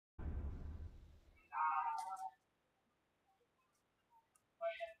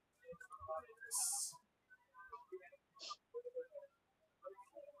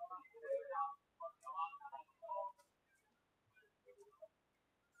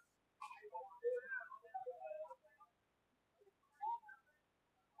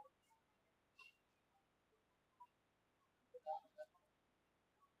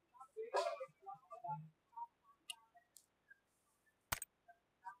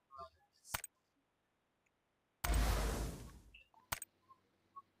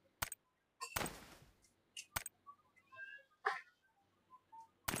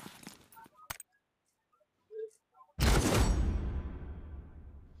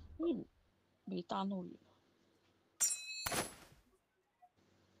离大陆远。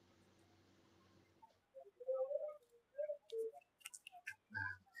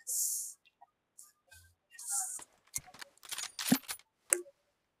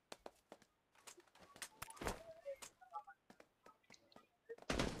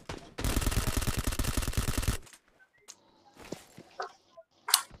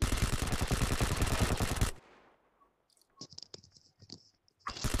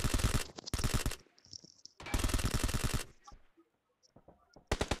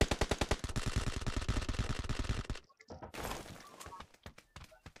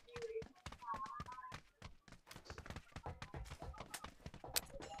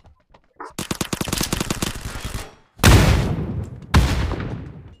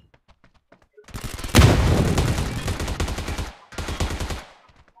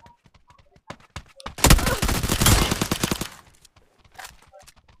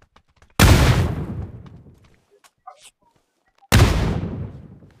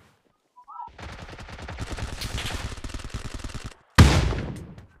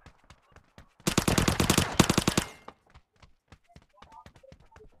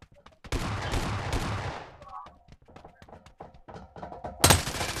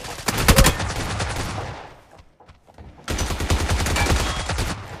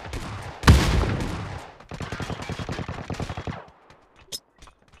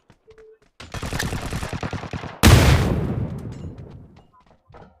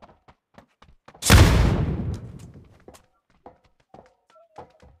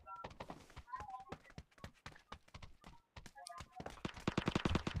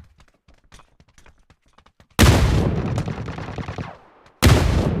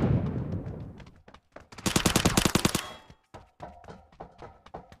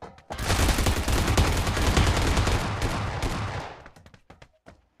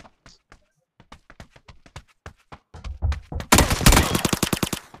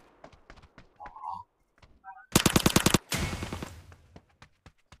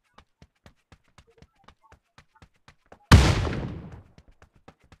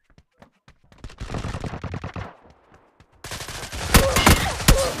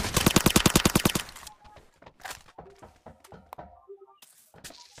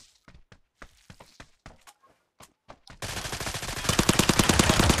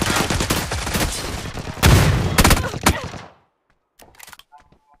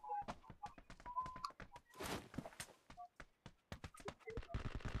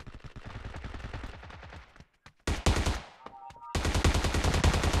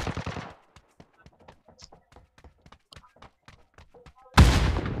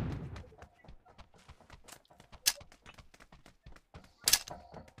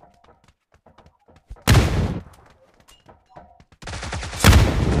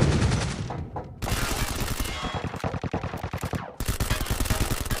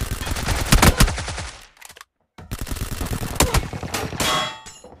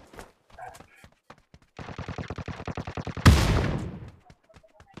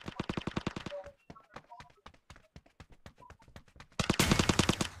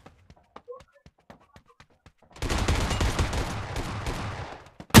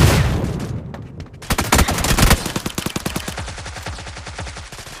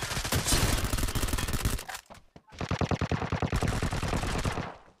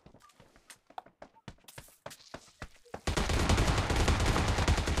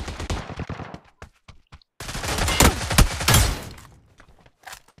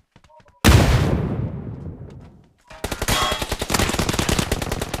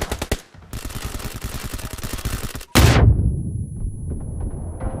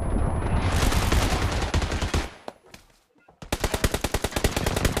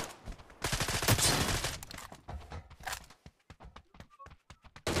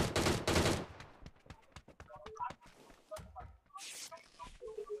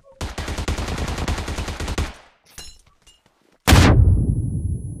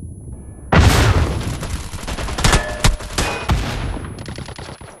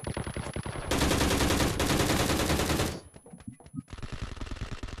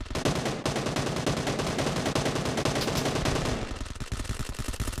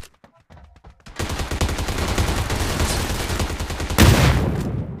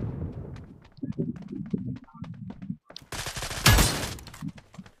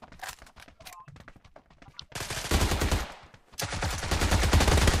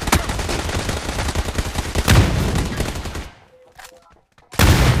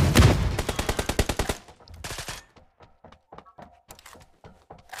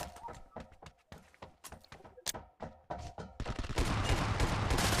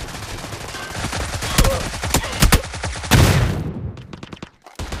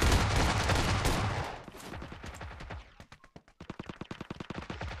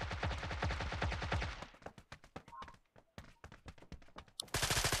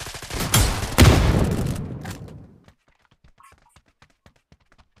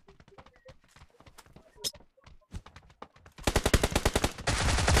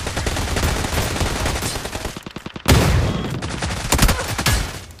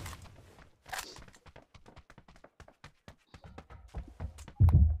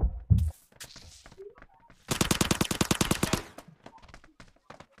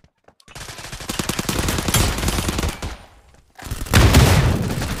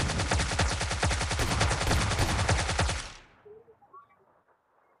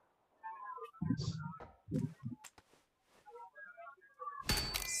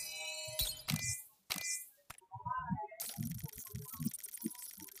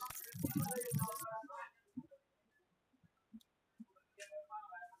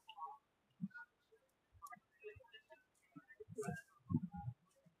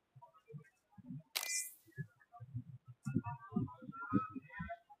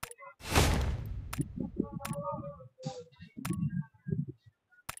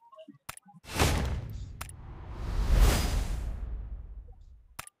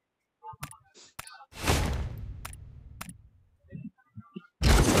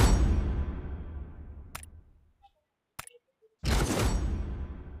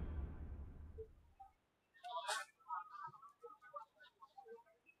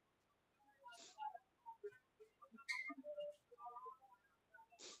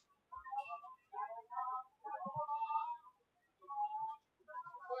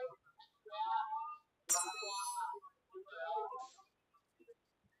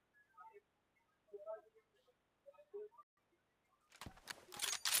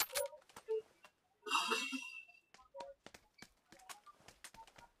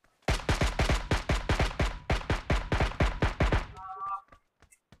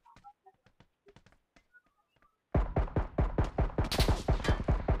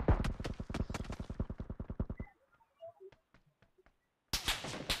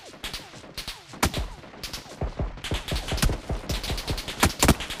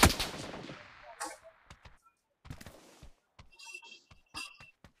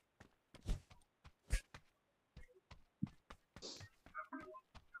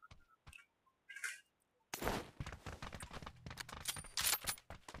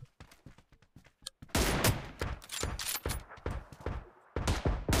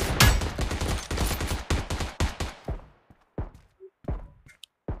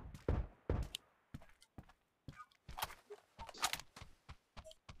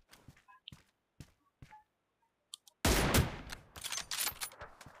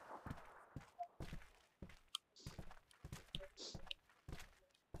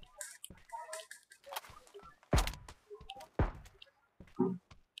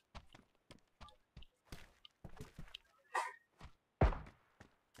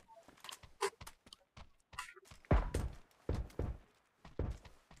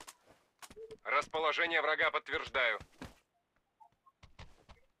Расположение врага подтверждаю.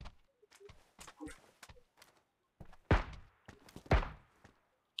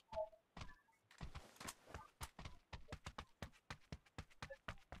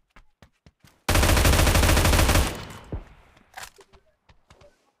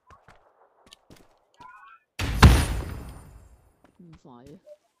唔快。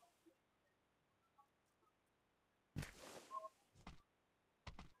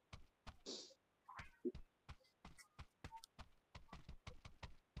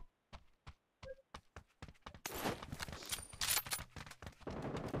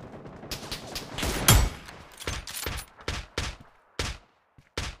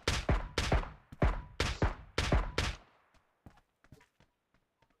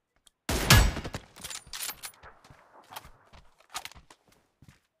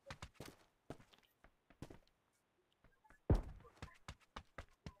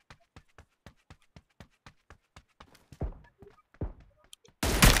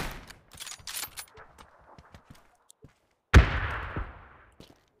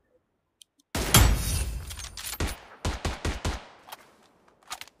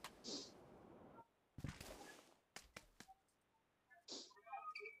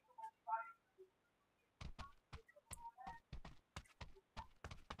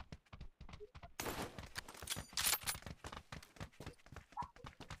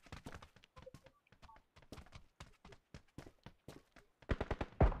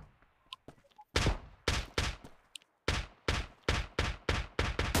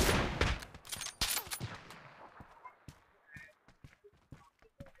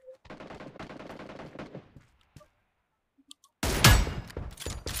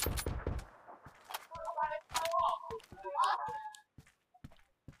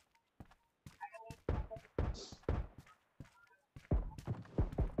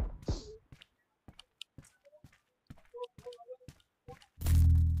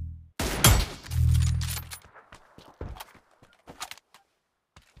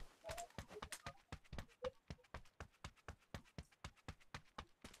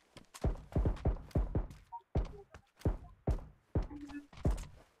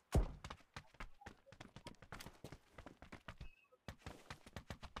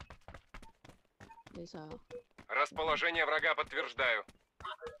Расположение врага подтверждаю.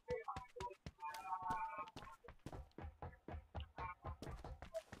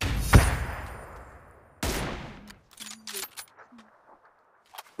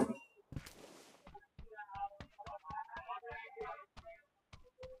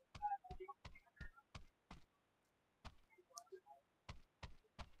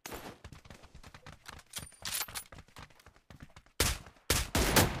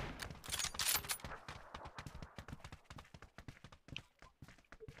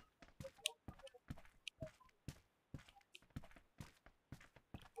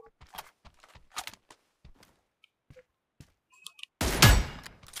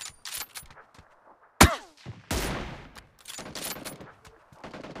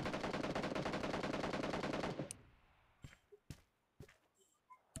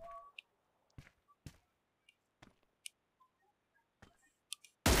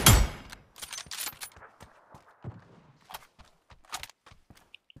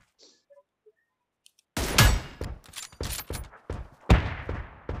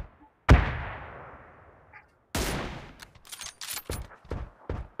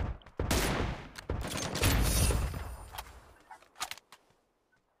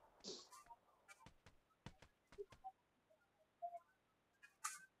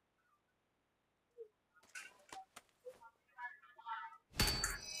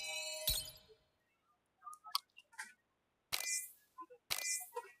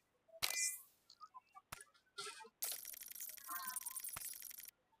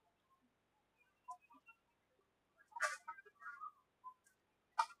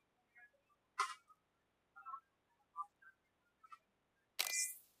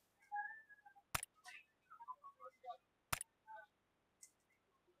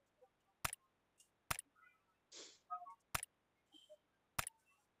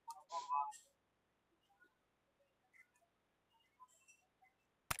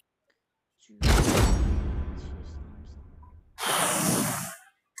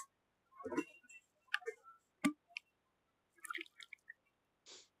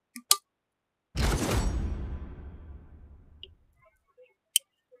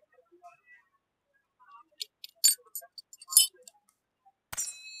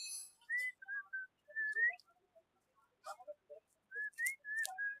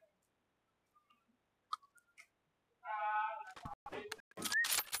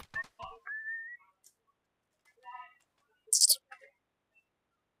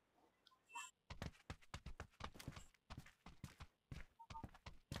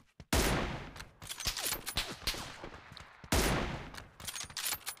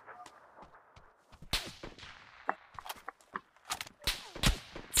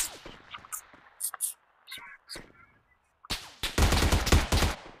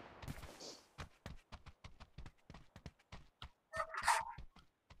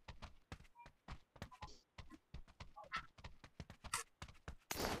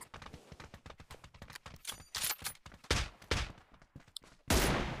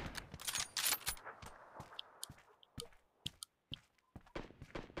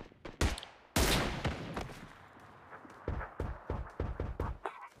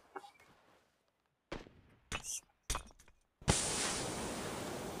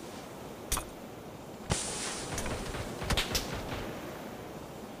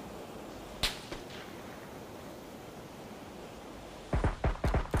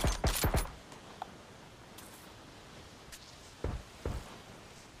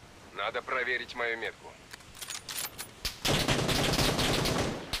 Надо проверить мою метку.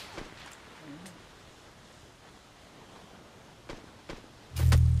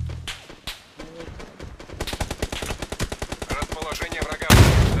 Расположение врага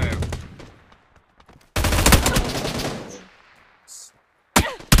подтверждаю.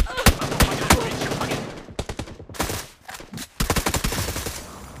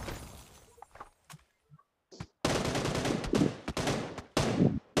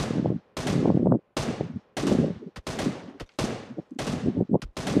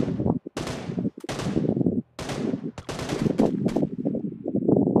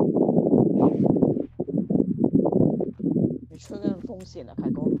你出更风险了，凯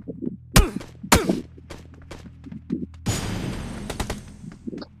哥。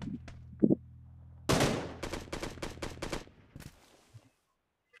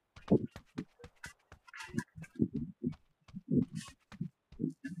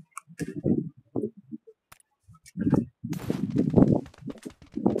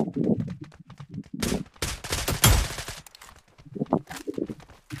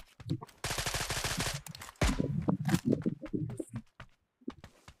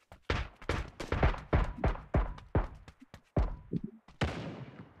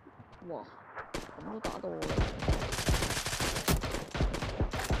哇，咁都打到我啦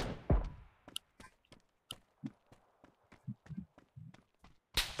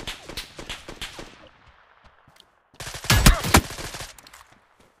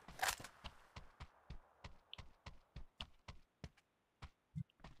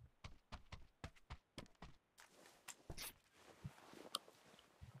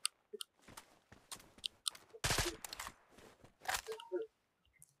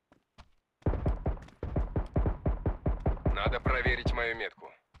！Надо проверить мою метку.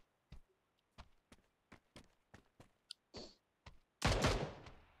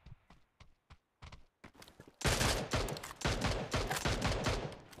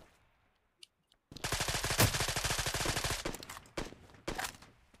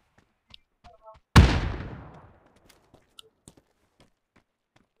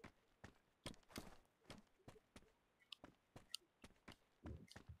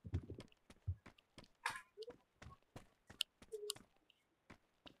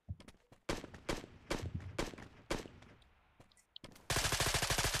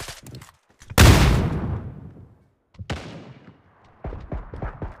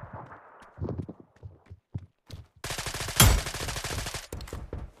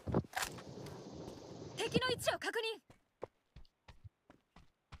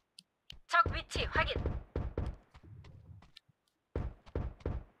 적 위치 확인.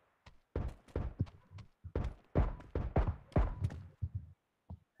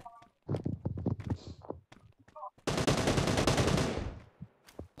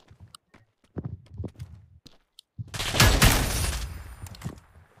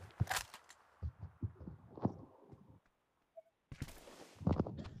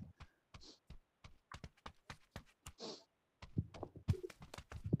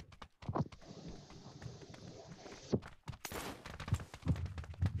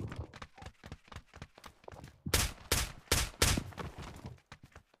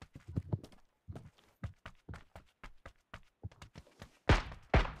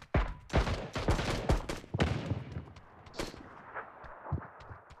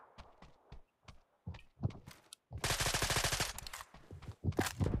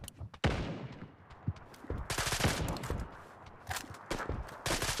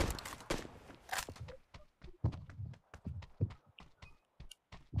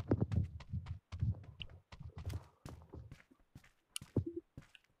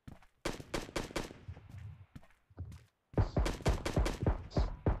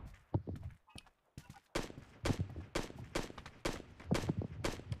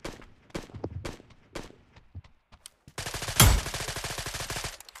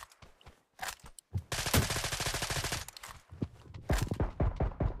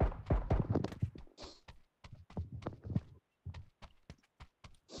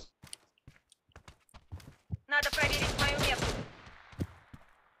 Надо проверить мою метку.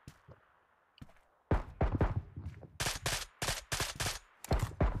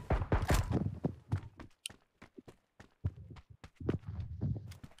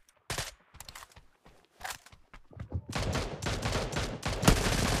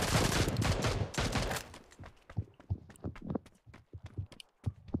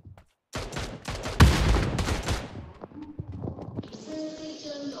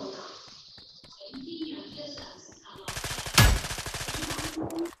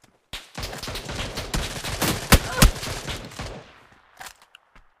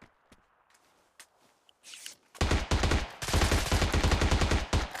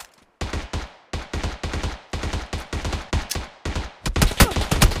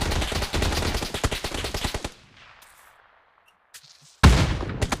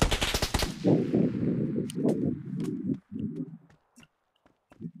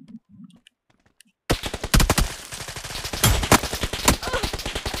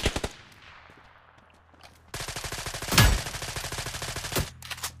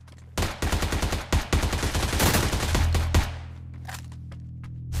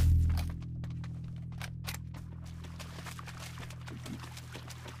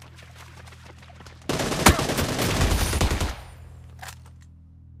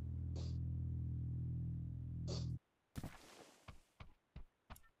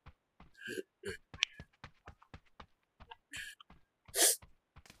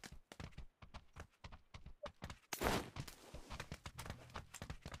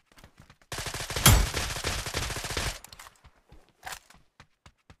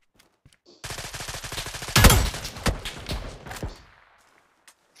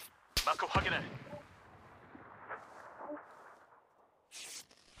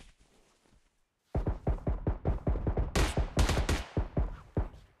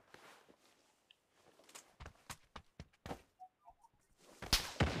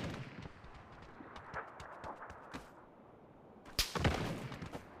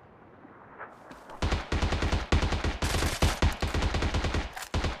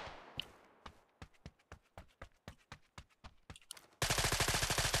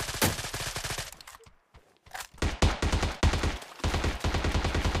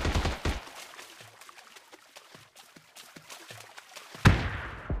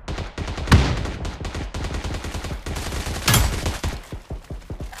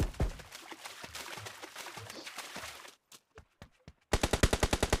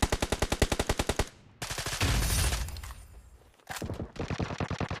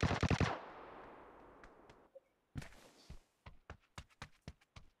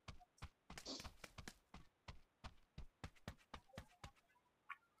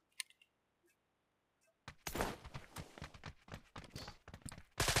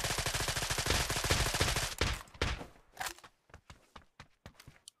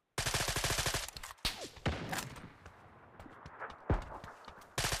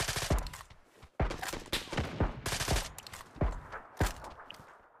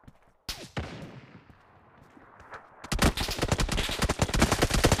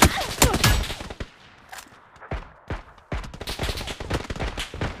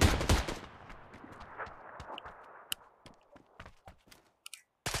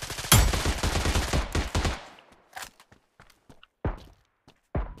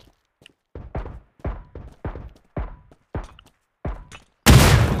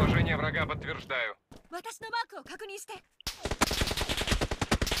 Расположение врага подтверждаю. 私のマークを確認して。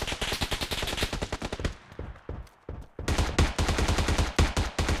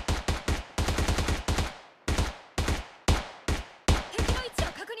敵の位置を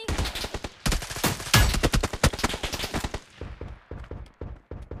確認。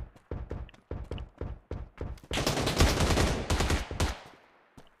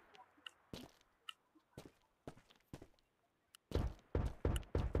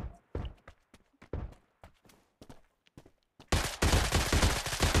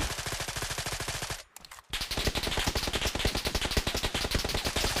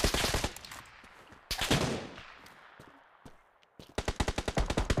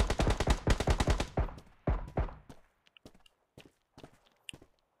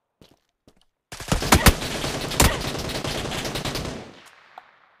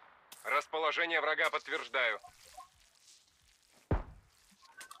Расположение врага подтверждаю.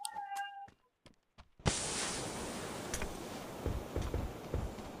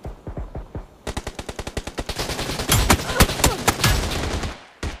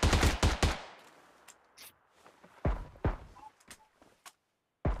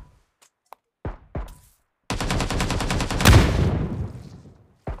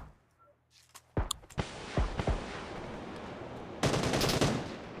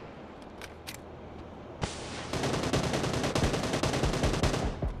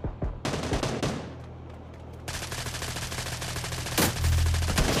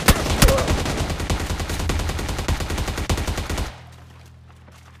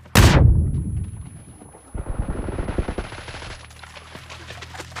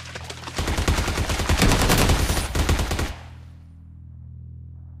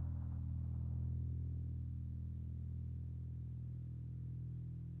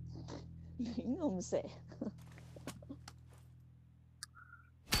亂咁射。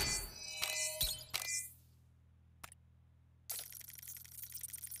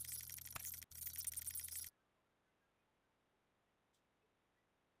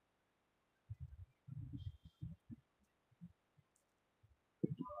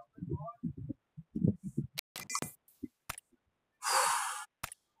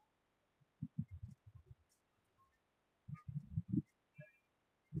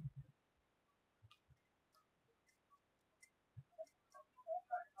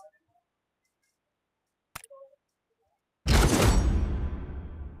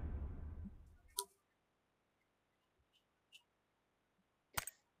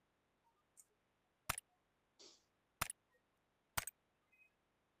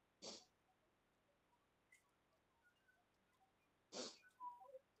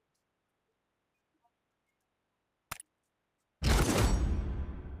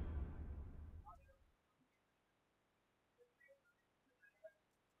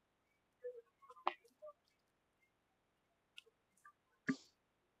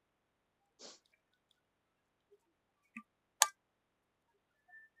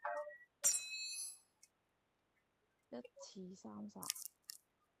一次三殺。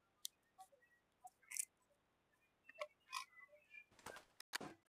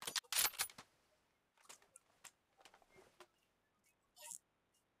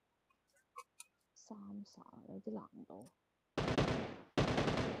三殺有啲難度。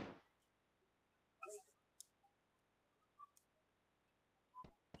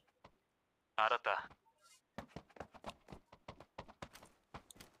当たった。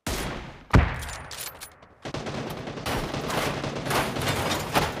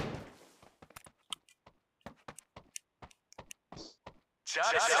チャー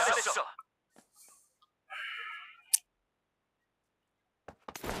ジした。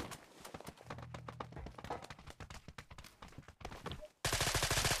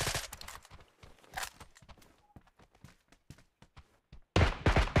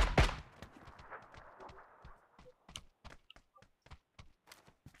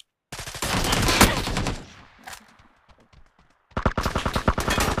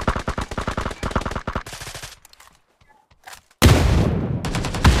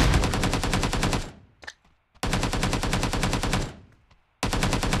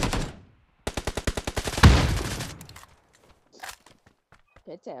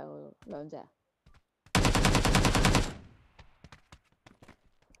幾隻啊？兩隻。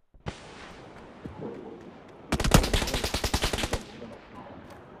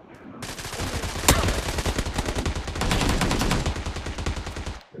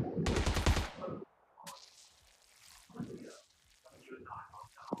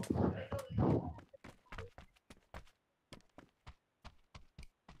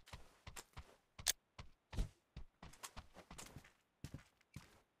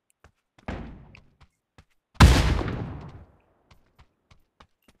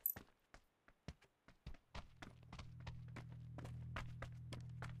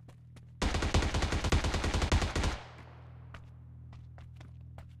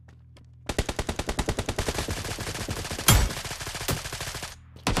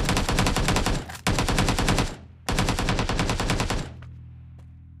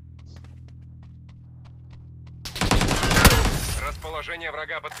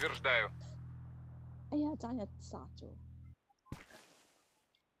врага подтверждаю. 哎呀，爭一殺咗。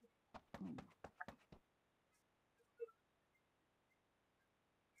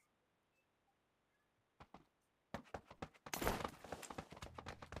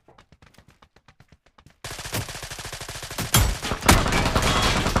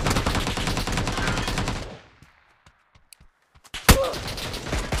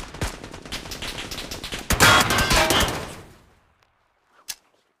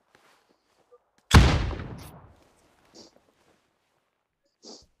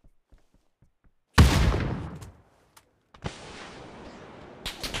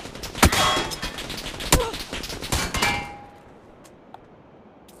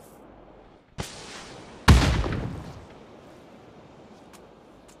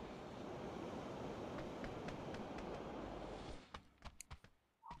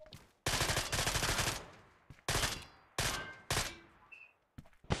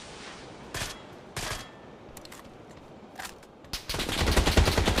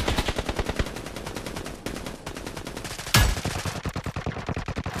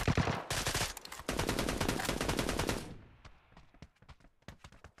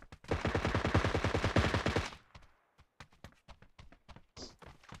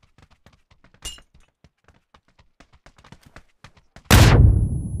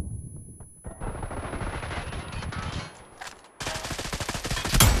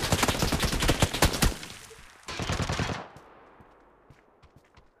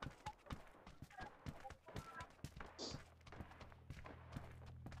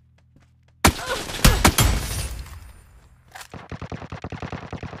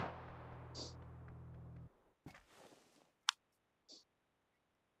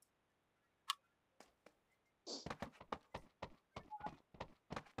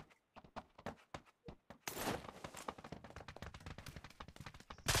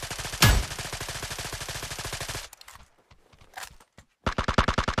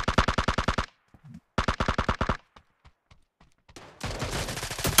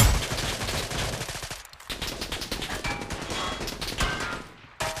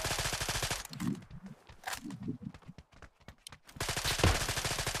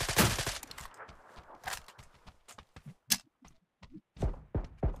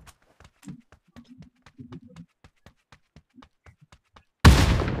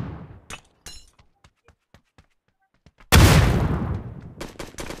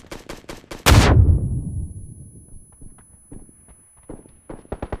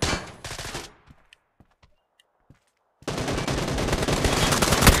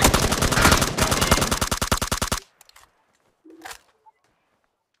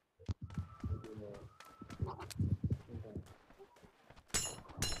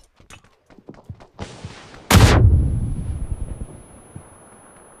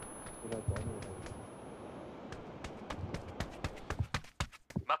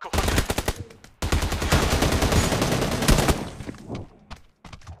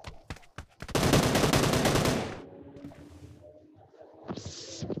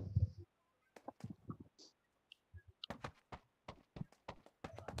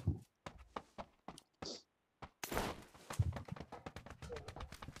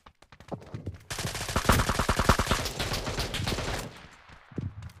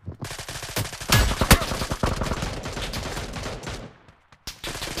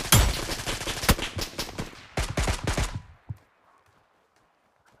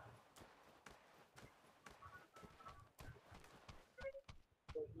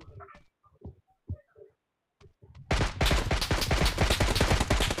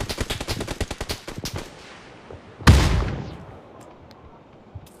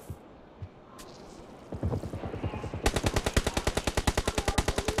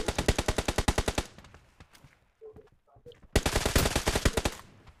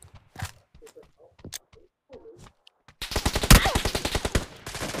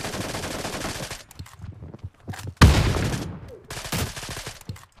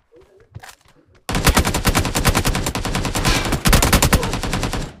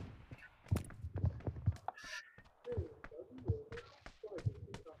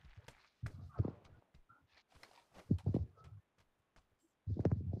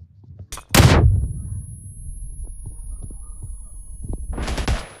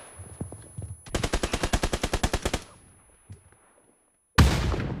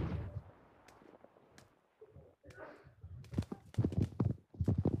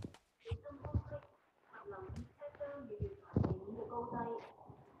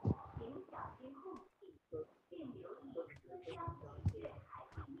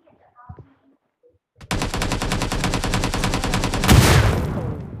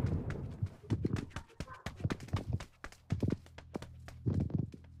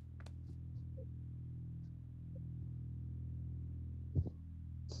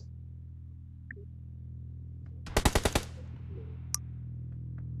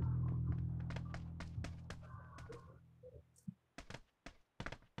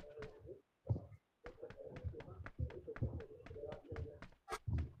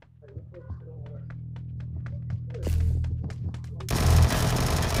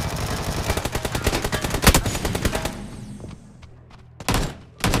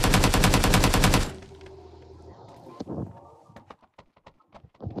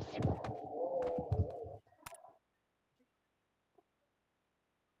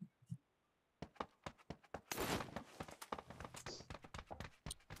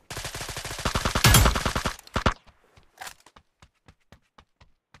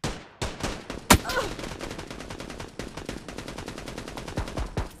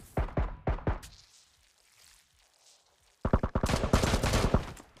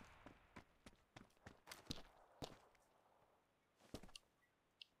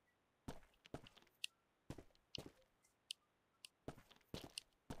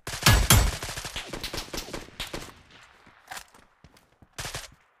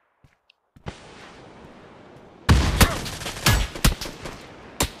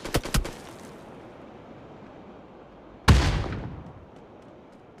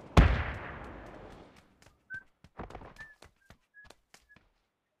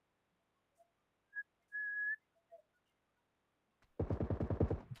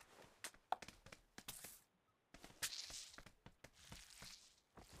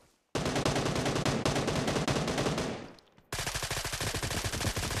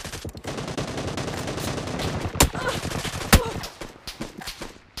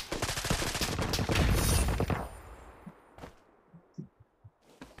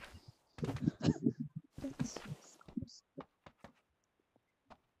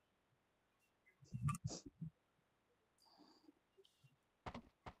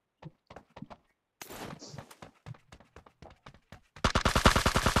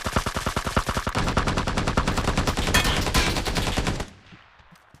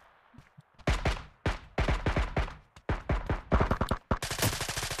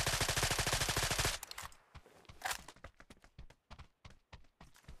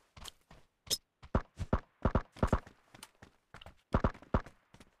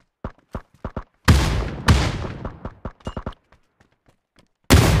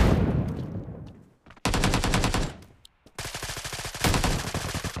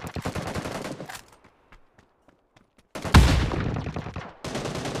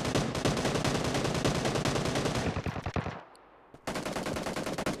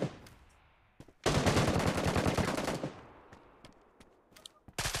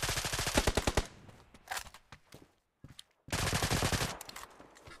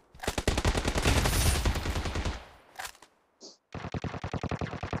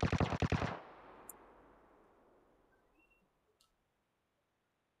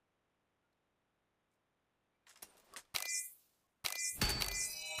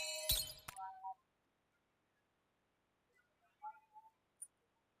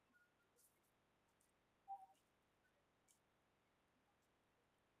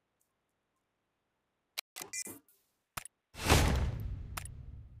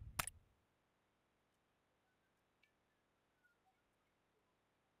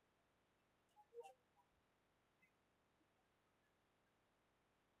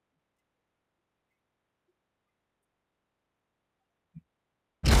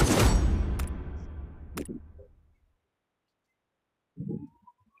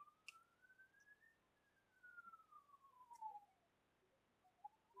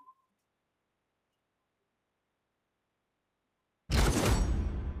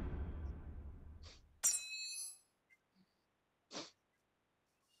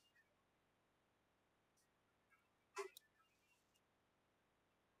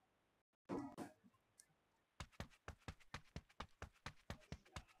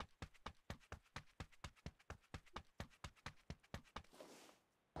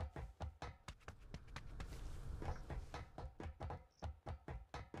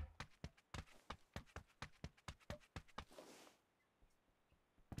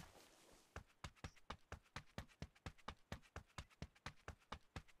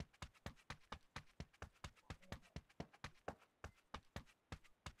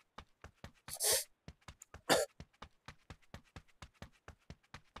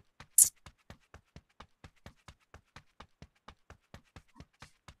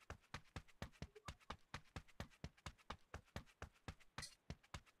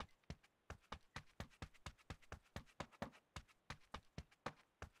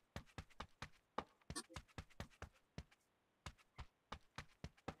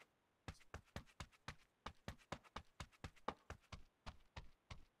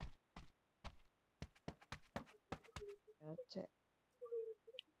 그렇지.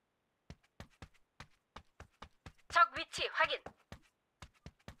 적 위치 확인.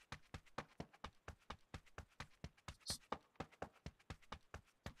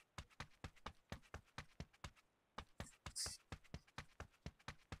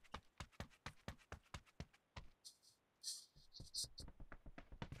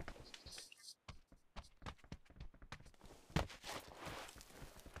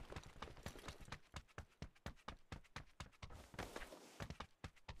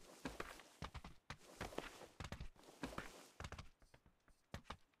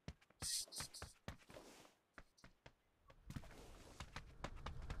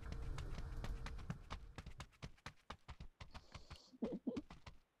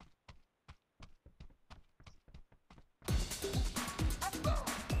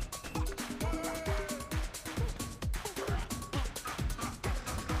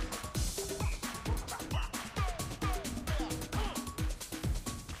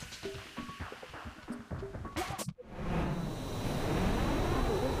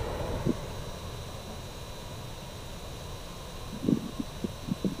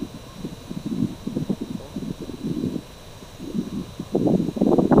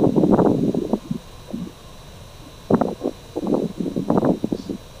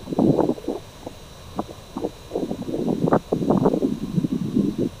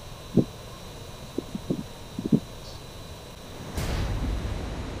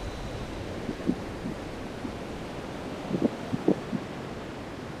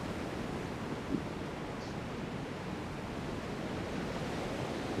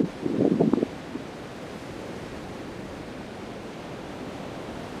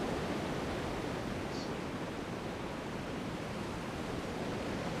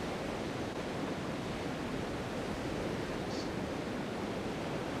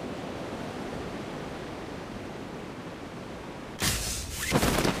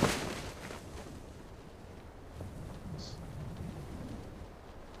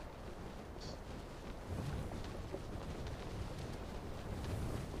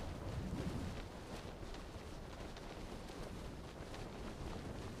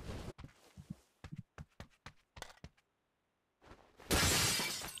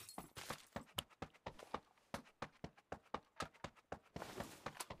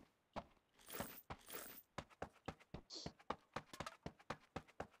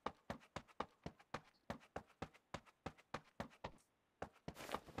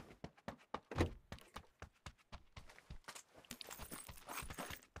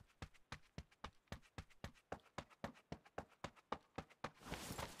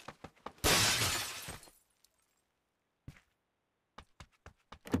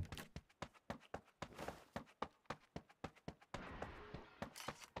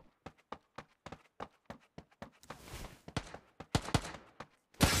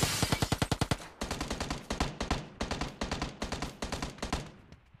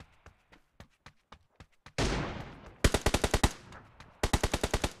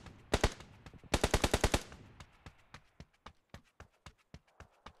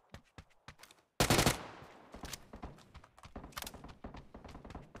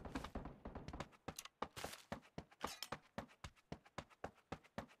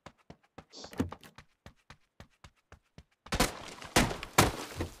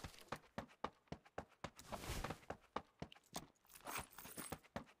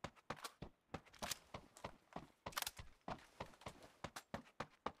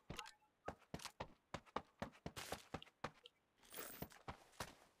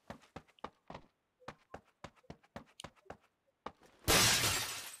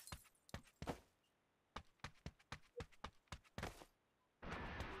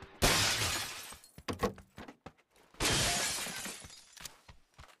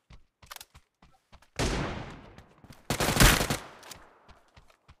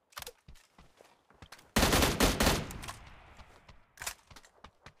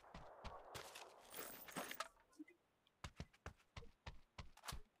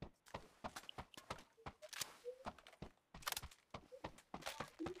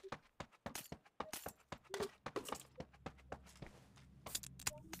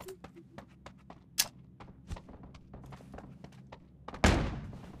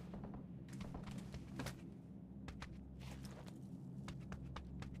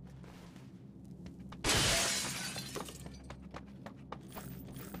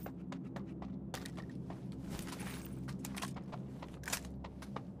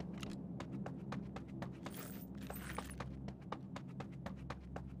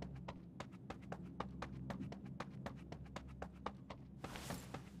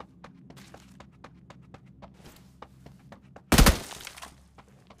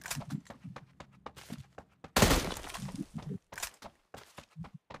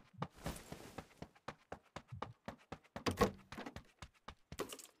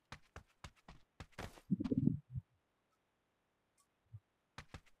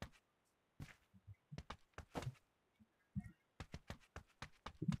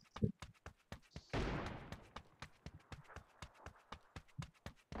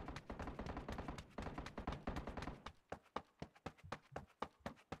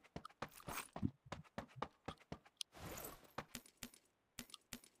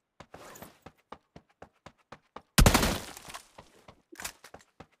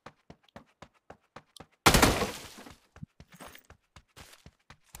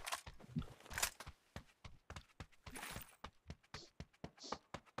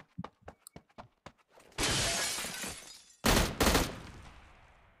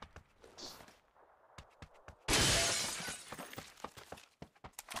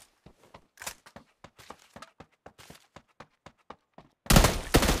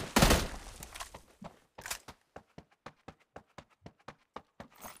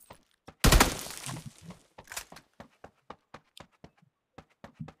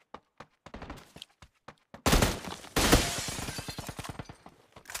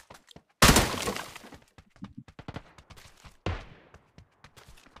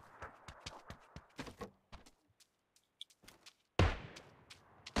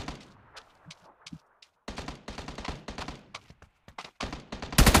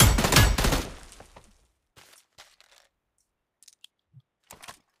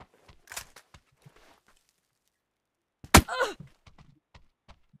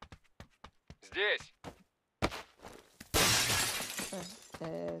 Здесь.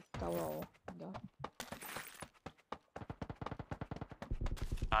 Того, да.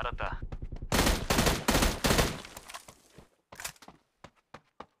 新た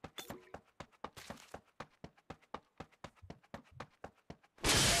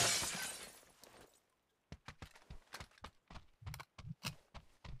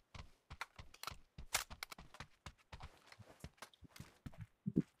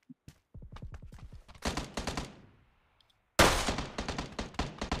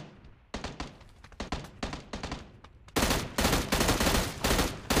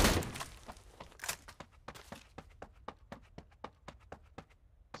Ой,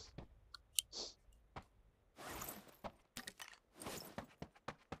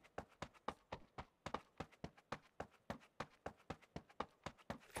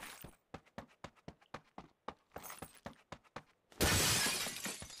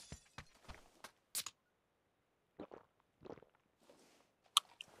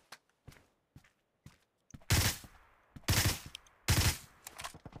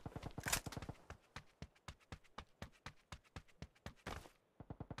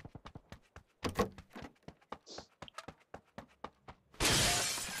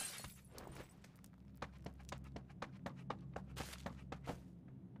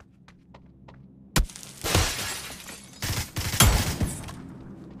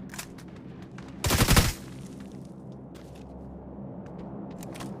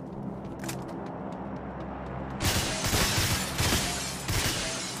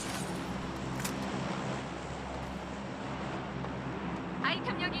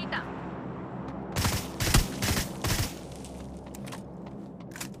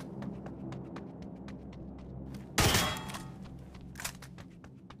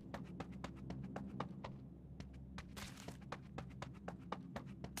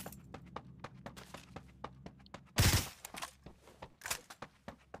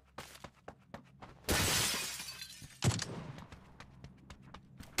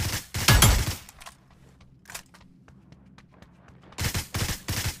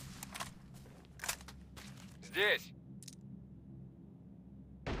 Здесь!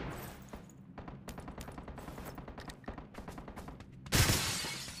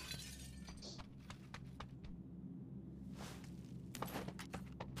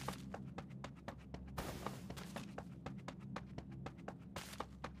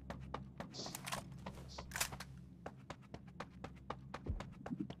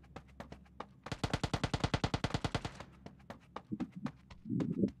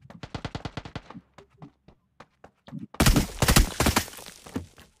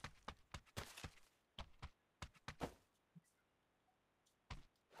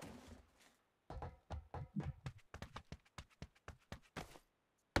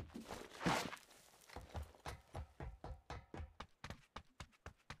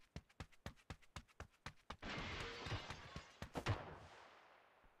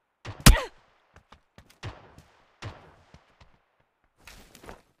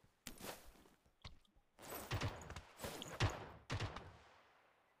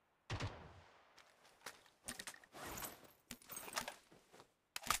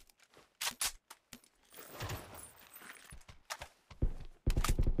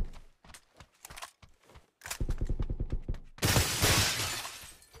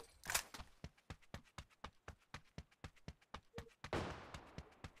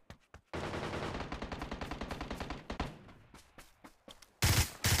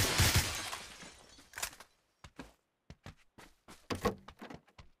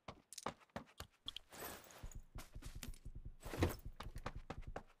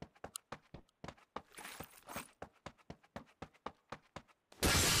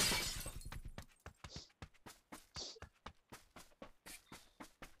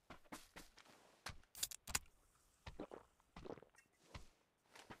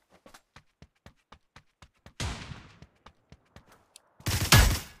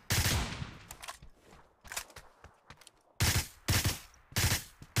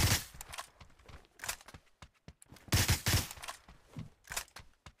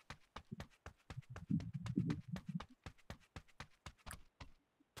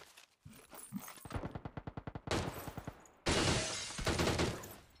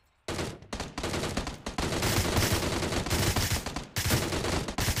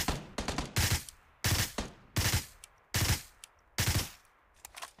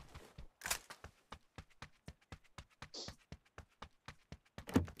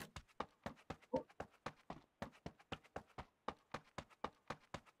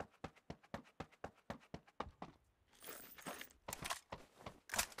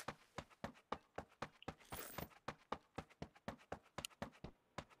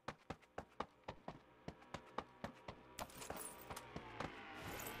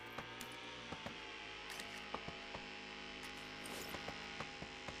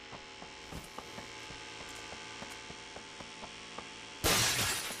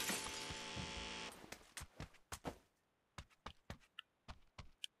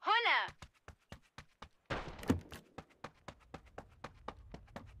 هنا.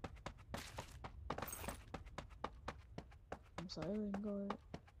唔使啦，應該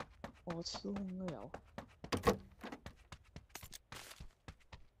我超控都有。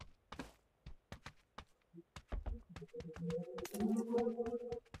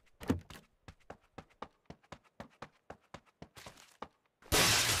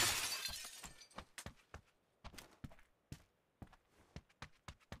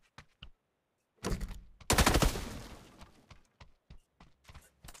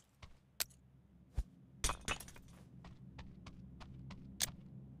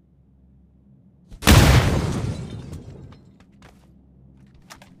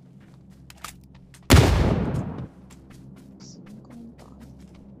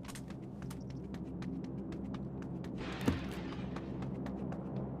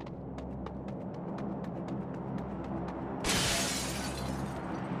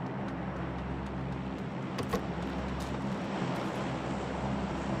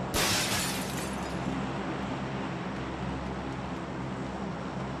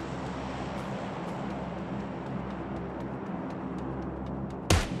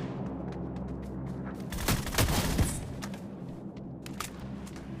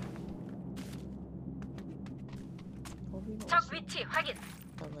적 위치 확인.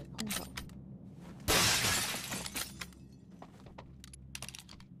係咪空投？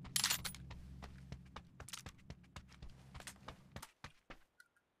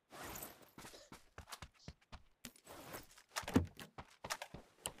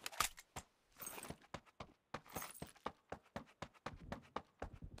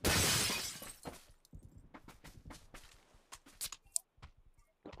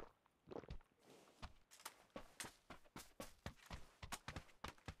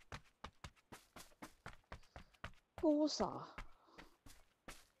 Corsa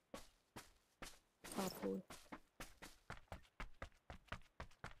搭配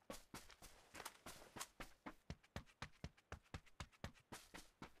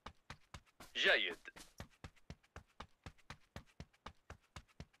جيد.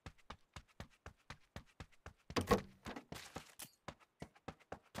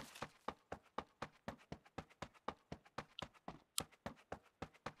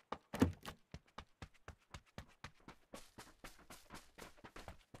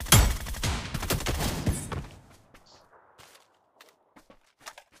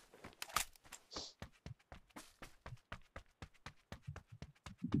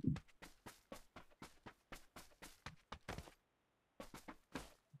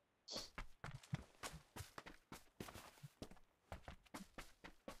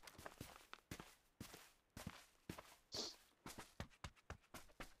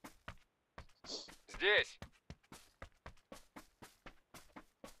 Здесь.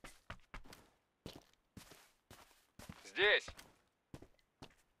 Здесь.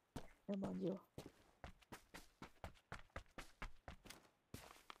 Я бандил.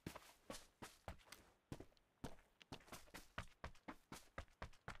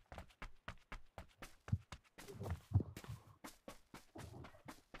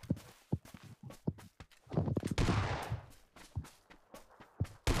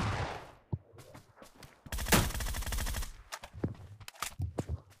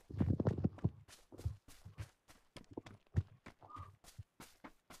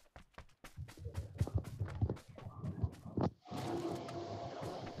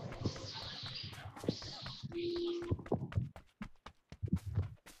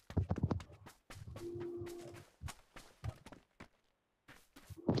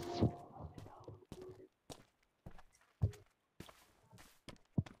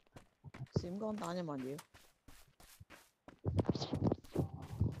閃光彈一萬要，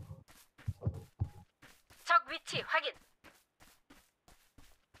적 위치 확인.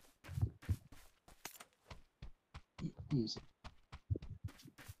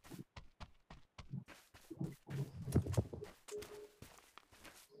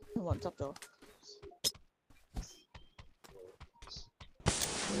雲執咗。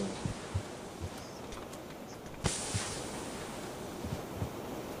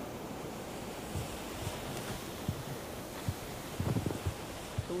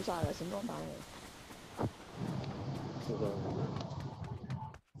到晒啦，閃光彈嚟。是的，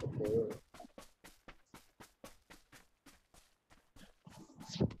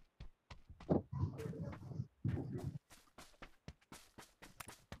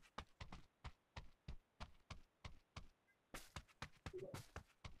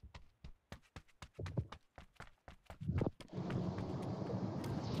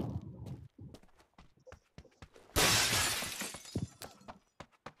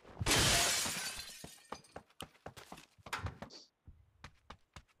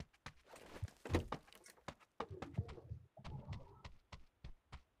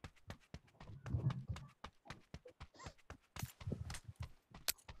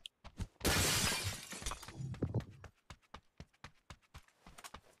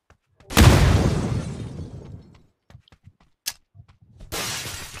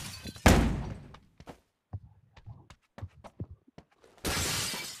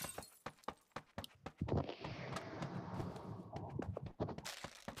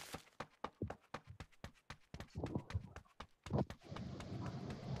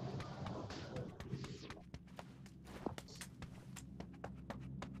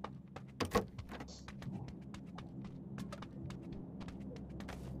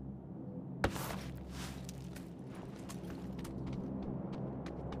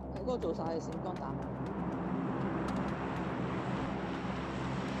喺嗰度做晒閃光彈。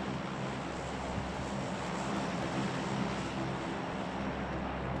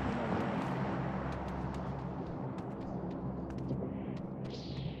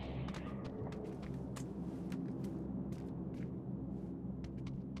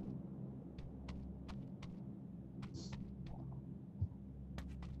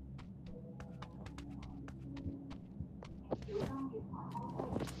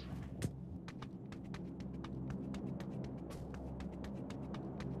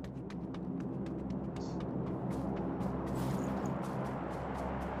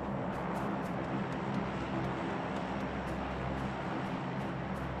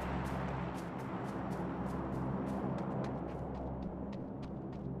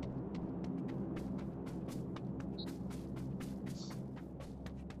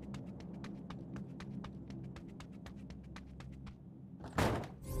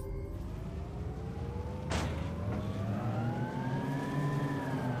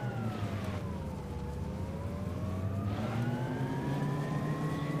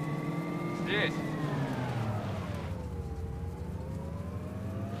Здесь.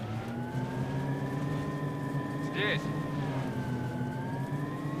 Здесь.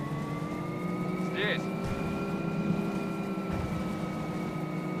 Здесь.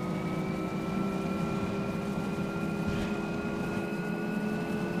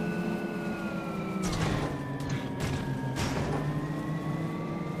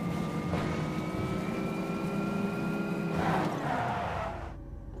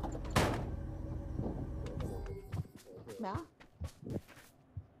咩啊？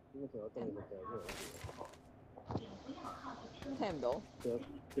呢個仲有得你哋掉出嚟聽唔到？仲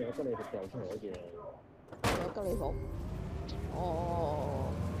有得你哋掉出嚟嗰嘢。有吉利服。哦。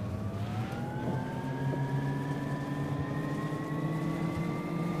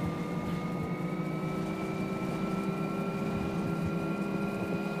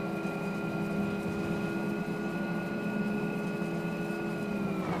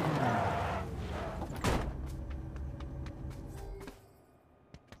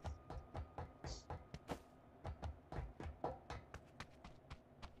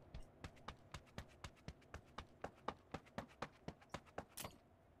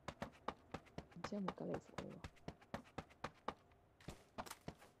唔知有冇吉利服喎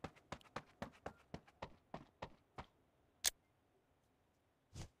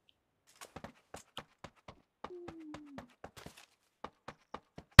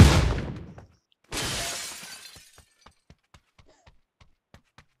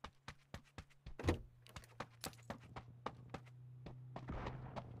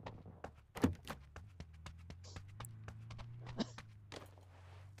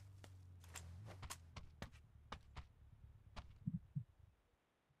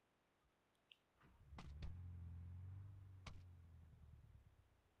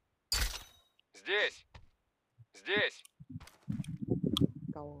？Здесь. Здесь.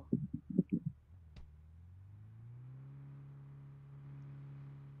 夠啊！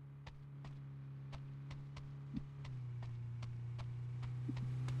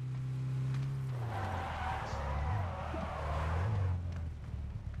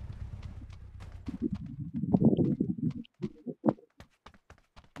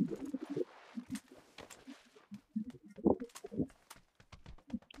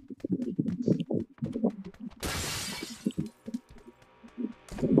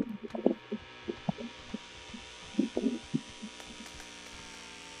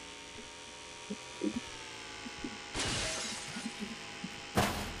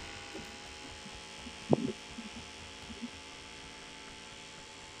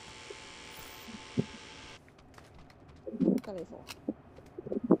吉利服。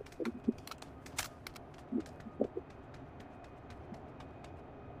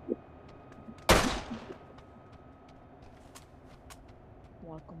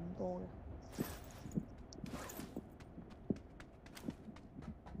哇！咁多嘅。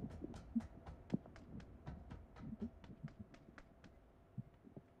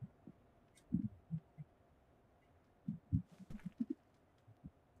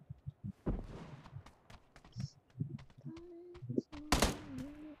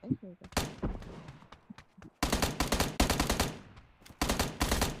誒，佢嘅。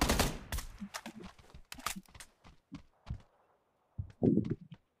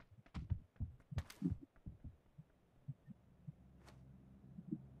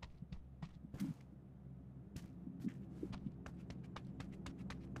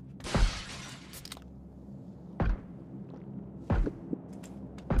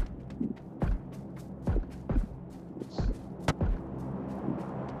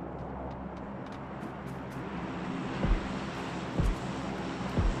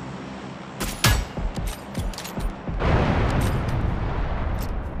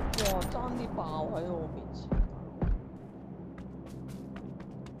哇！爭啲爆喺我面前。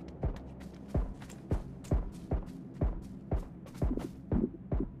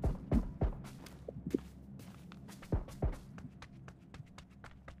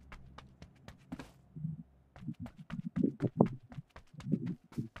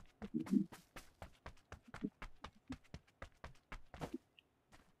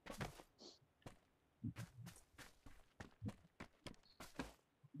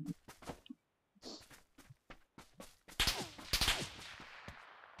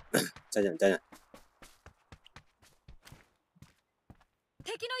真人真人。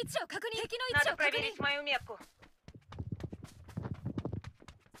敵の位置を確認。敵の位置を確認。 мою метку.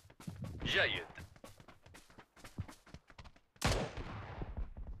 Jaed.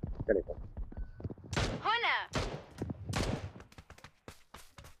 吉利服。 هنا.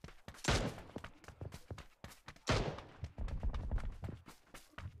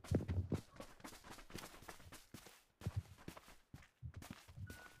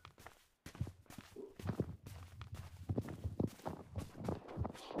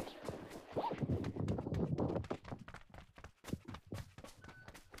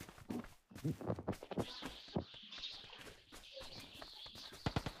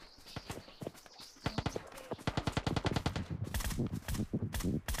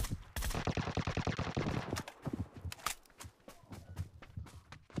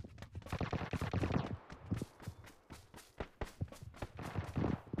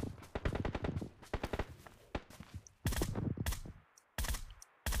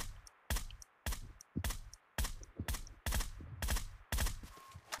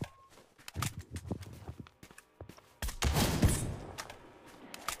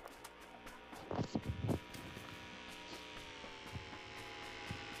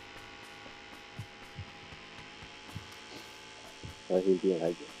 我先邊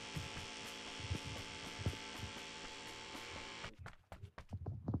睇住。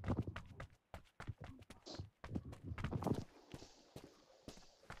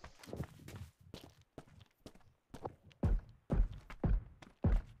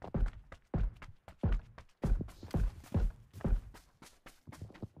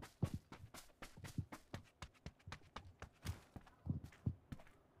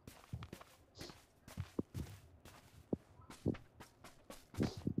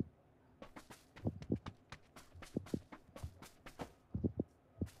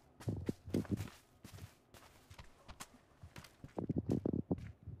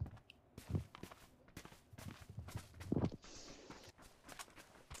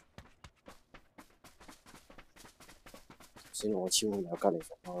先我超有隔離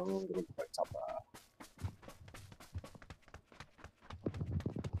房咯，嗰啲唔係執啊！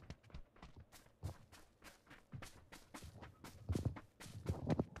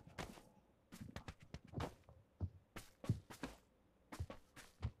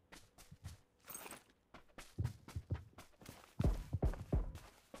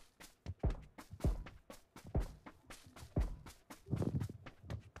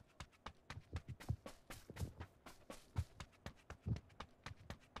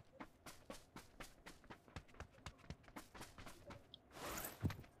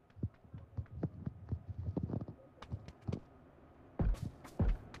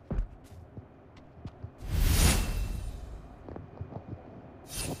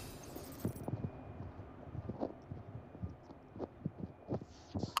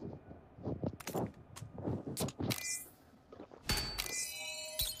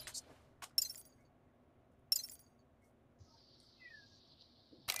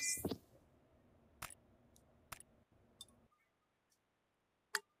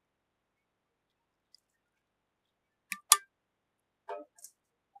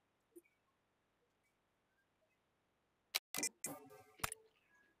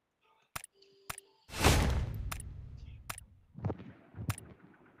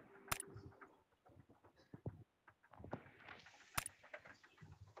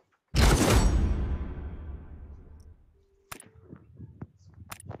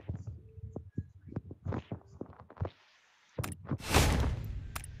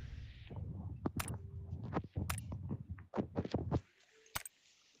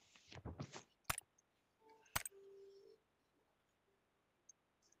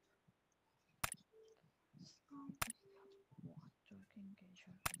哇！再經幾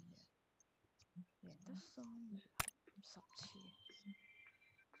場贏得3回合10次。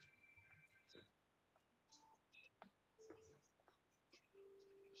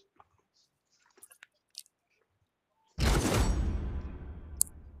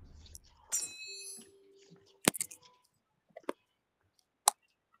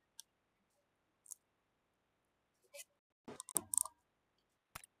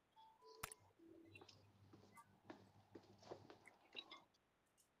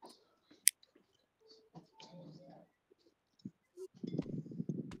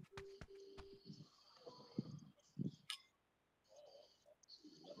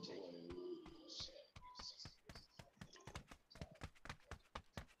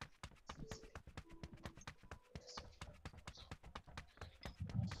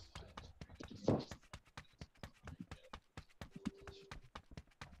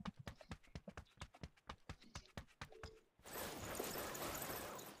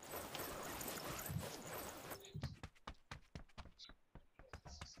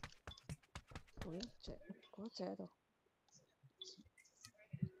嗰隻喺度。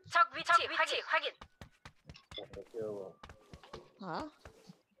적 위치 확인. 嚇？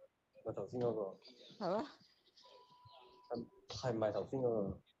咪頭先嗰個係咩？係唔係頭先嗰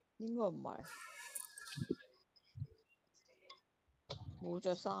個？應該唔係。冇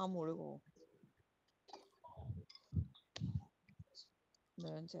着衫喎呢個。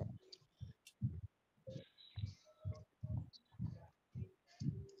兩隻。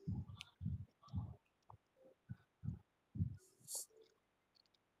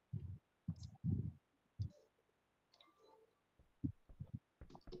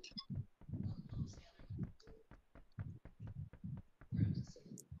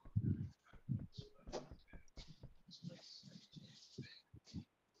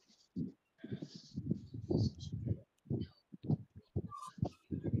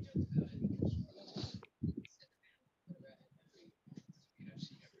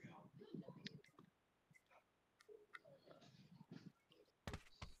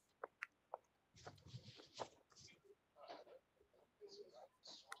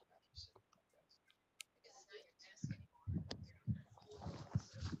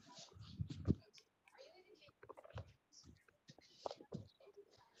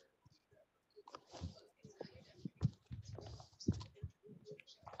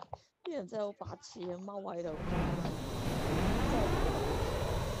啲人真係好白痴啊，踎喺度。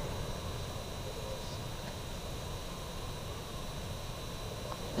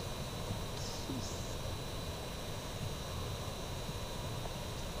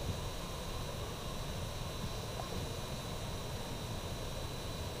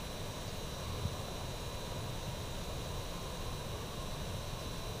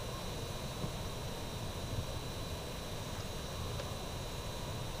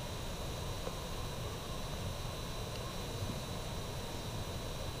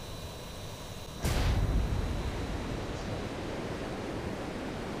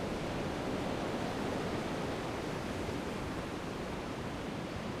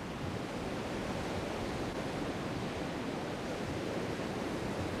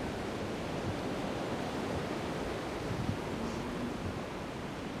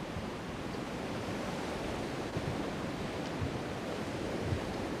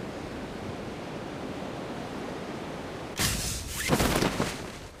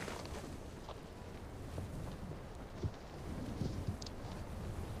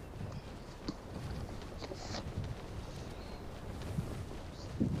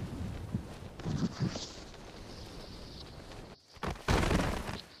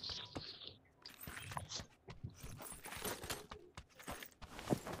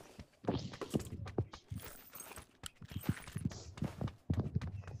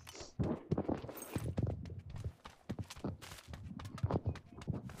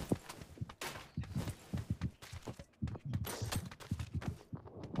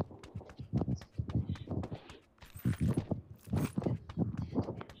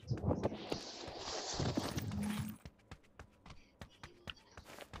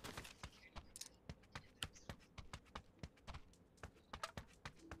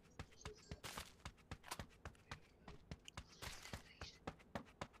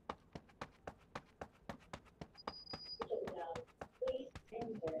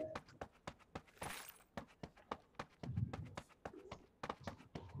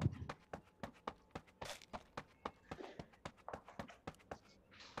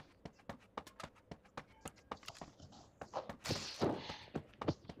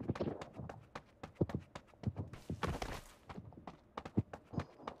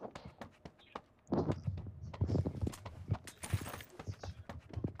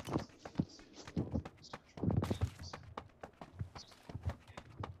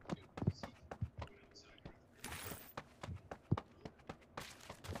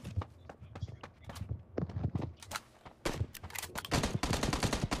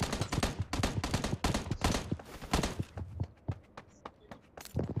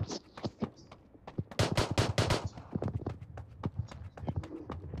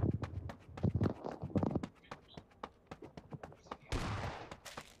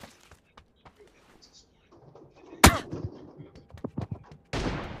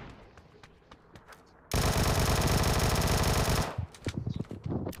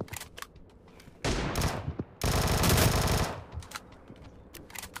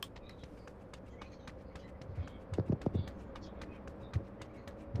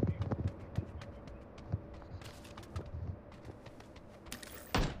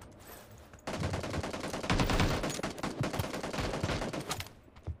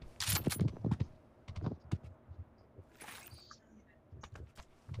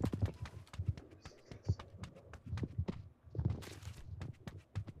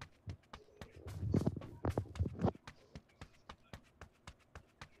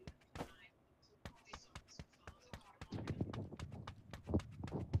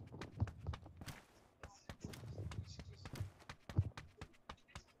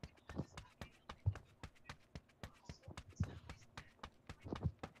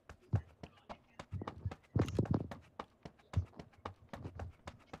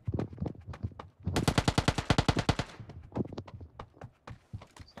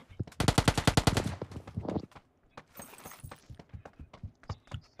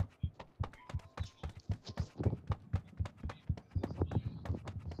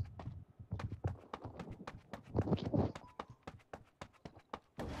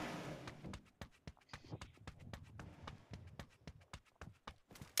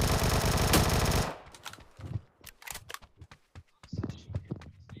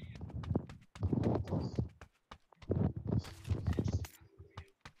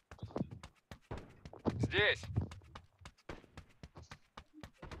Здесь!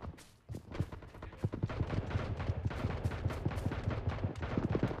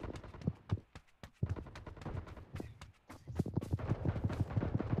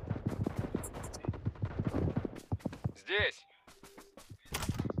 Здесь!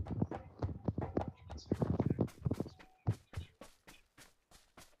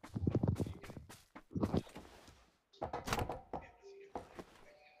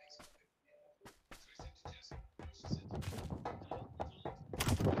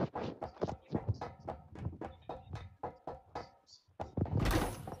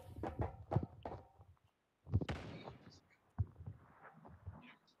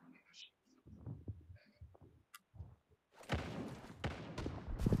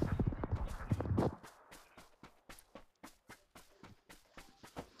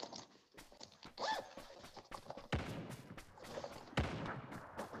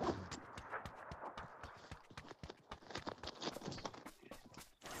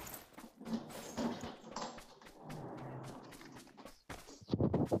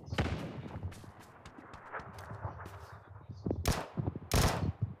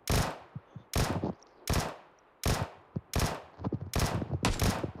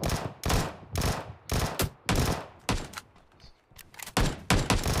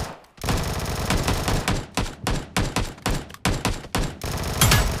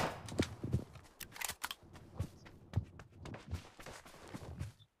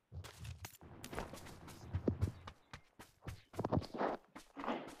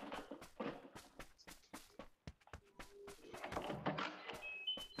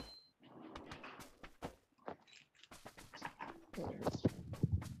 对。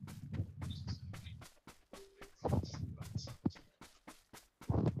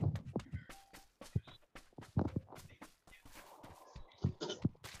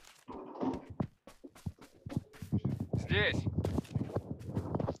Здесь.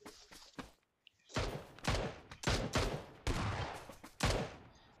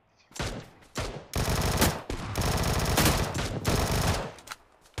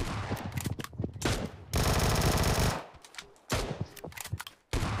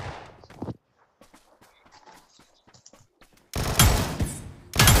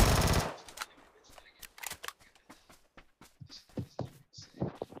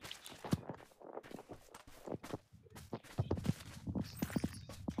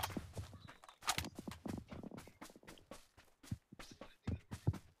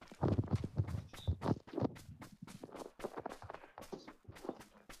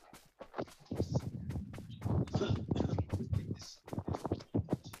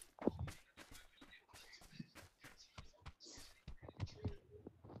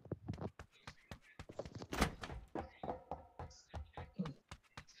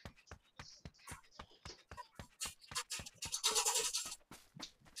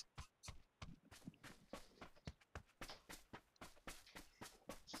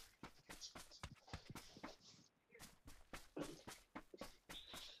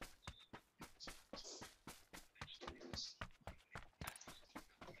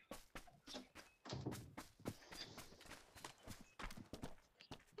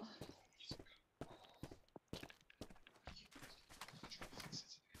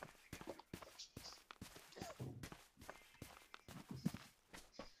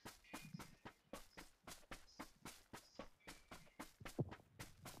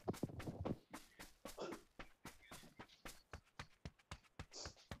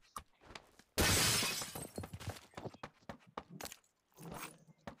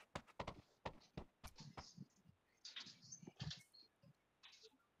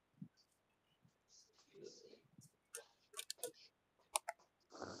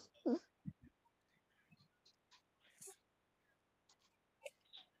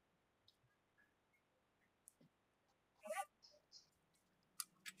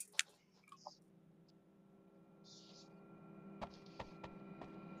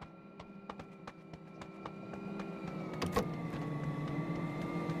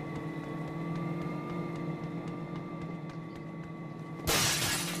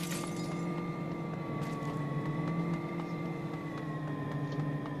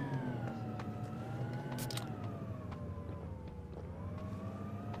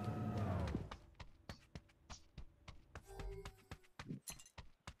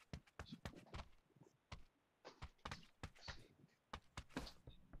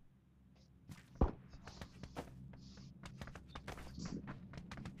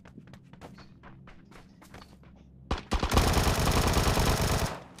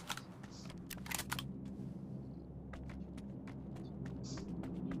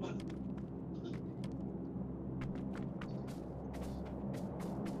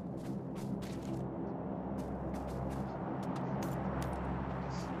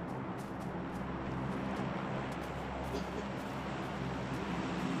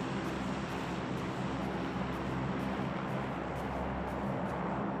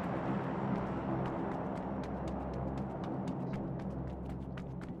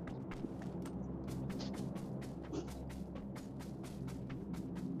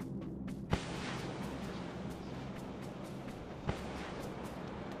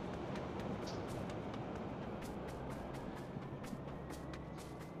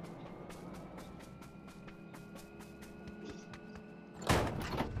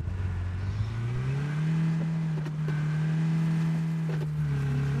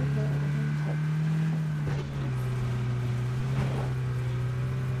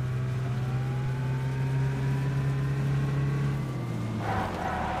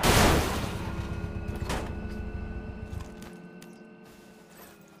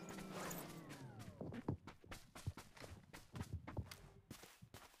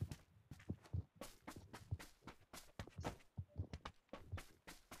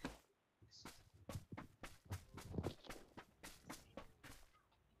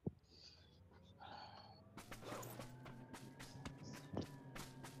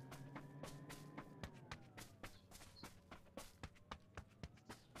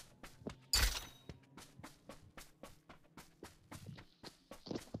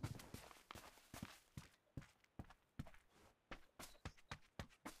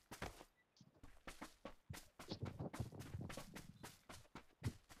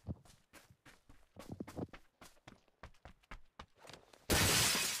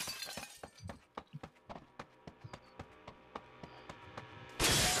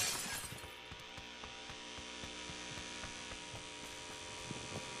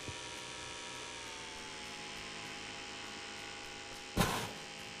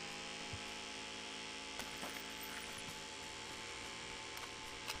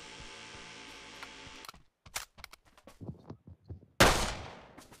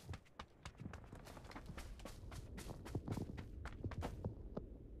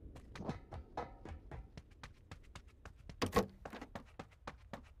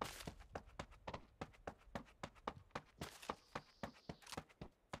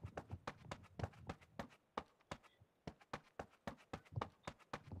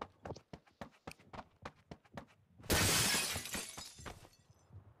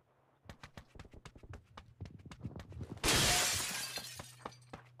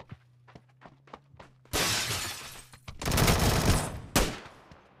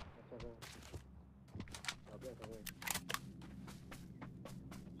 个，要不要这个？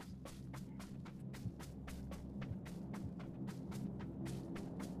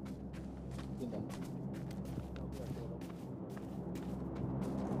真的。要不要这个？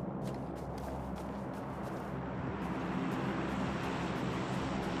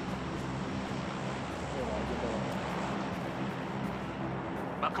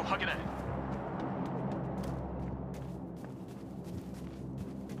마크 확인해.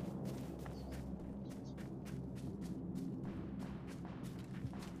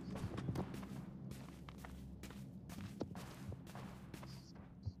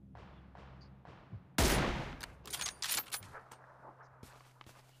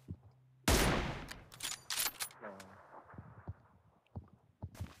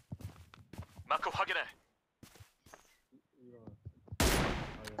 마크 확인해.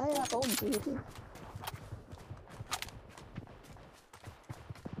哎呀，保唔住添。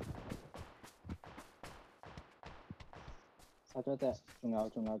殺咗隻，仲有，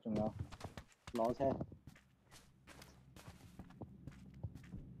攞車。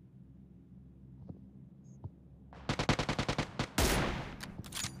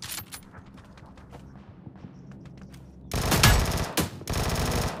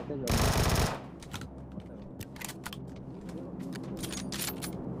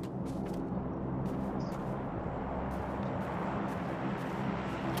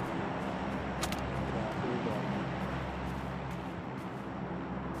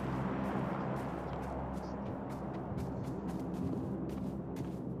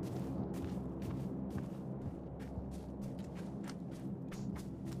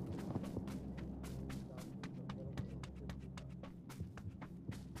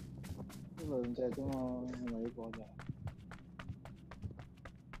兩隻啫嘛，係咪呢個啫？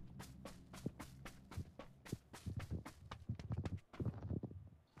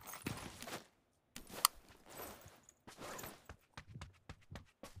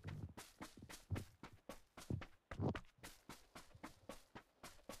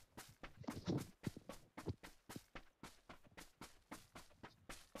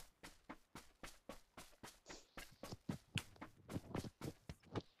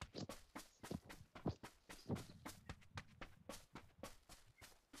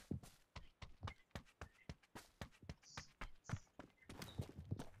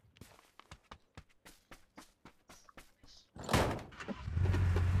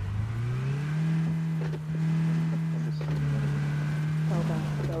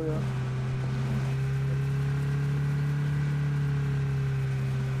夠咗。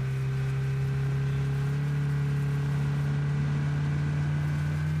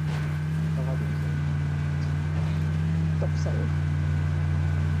毒死。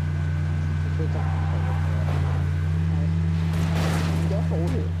係。而家好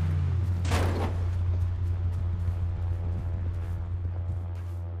血。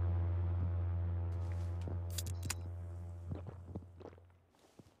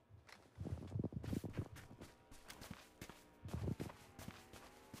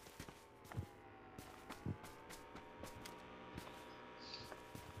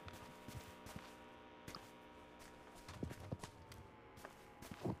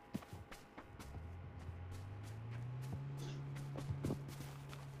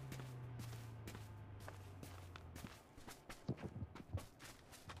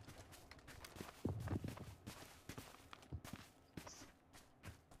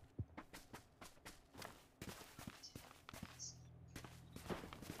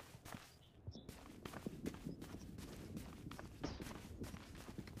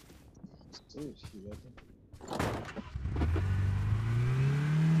真有企鹅的。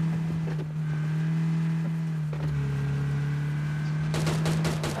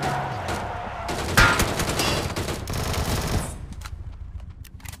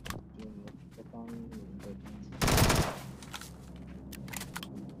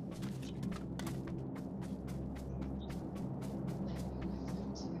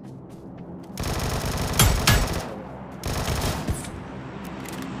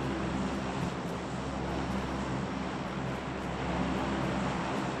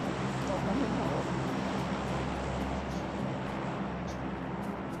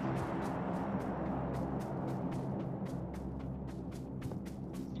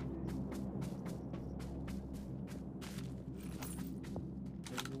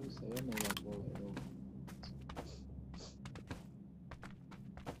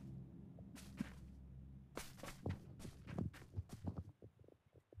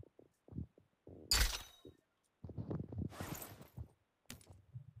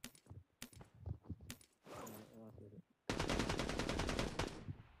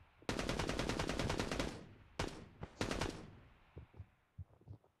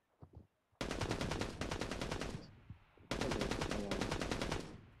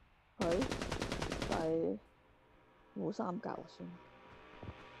冇三格喎先。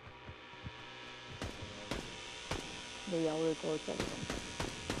你有你嗰隻。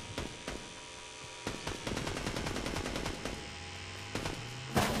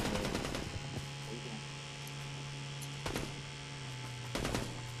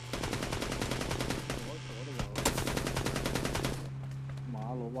馬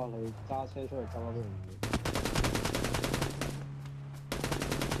佬話你揸車出去兜都容易。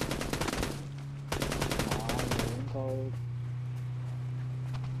馬路應該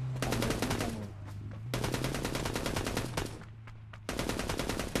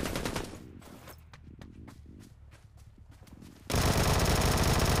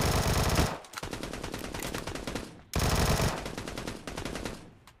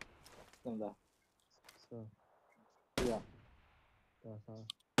得唔得？是，對啊。多少？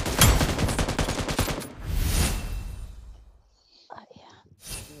哎呀，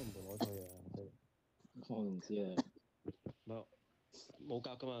因為唔同攞錯嘢啊，即係我唔知啊。冇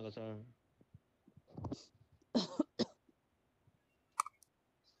夾噶嘛個箱。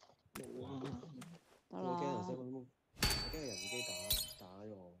冇啊。得我驚頭啦。先我驚人機打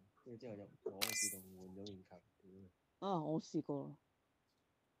咗我，跟住之後入攞自動換咗面卡。啊，我試過啦。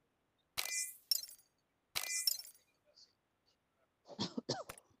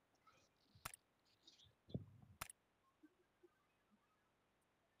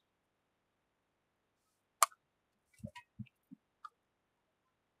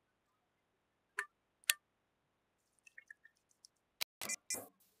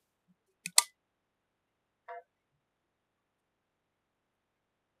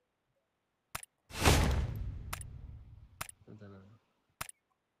等等啦。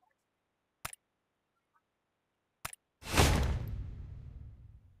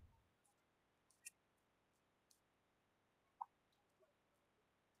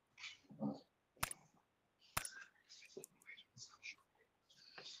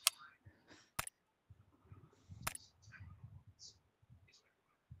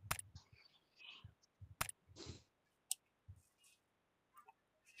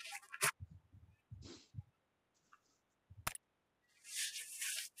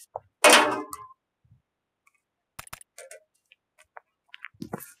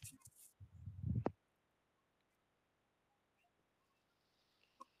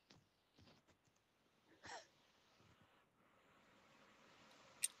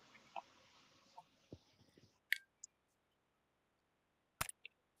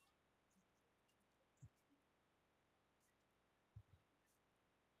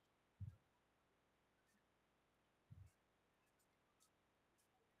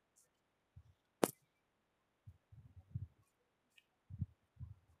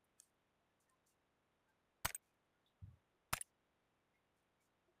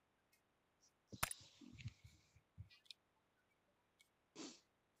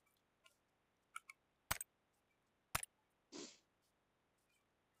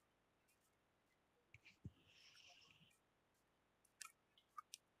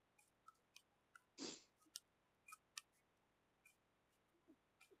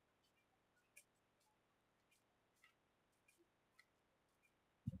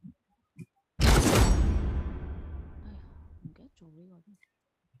唔記得做呢個添。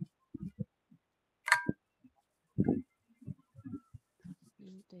要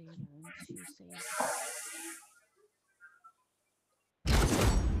地2次4。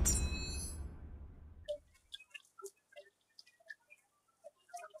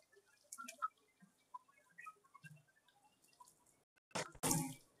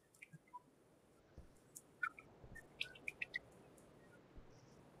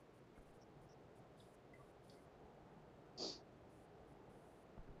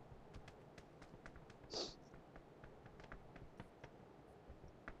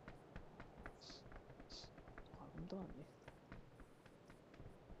咁多人嘅。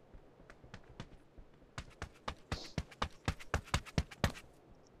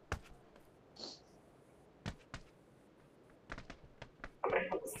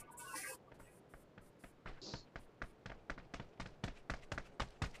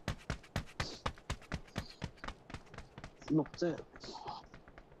6隻。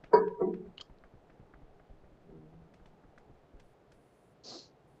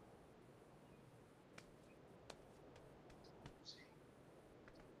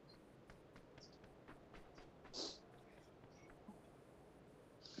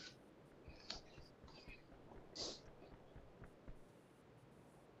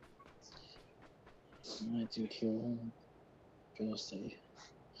唉，照跳啦，最後死。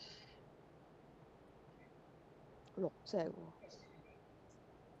6隻喎。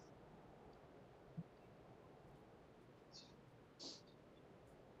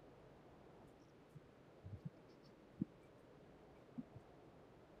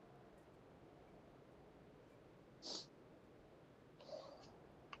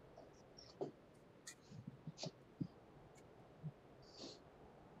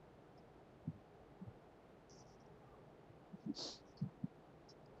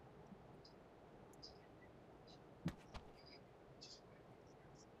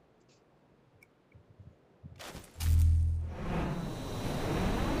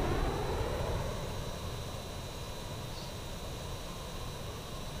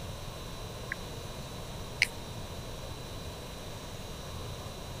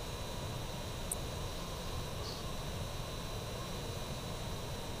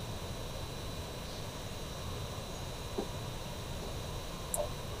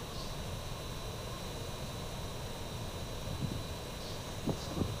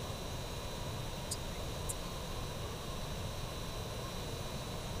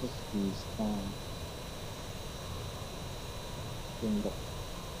1、2、3。bingo。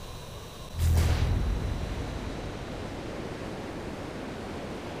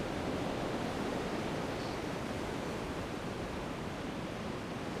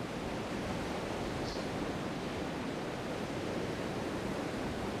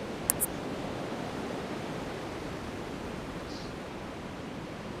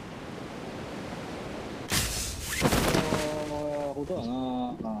好多人啊！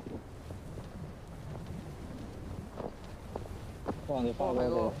幫人哋翻俾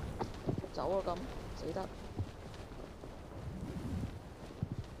我哋。走啊咁，死得。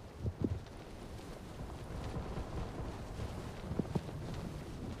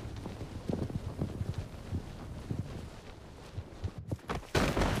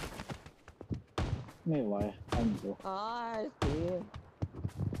咩位啊？睇唔到。唉，屌！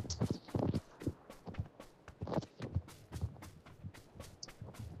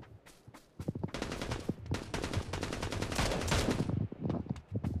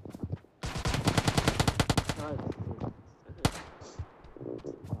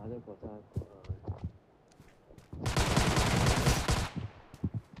打一個真係，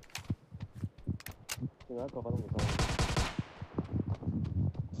仲有一個粉紅色。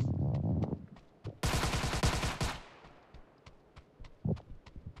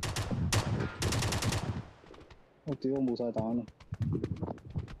我屌，我冇晒彈啦！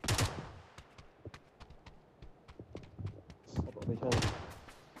我俾槍。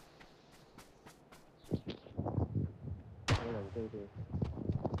有人飛掉。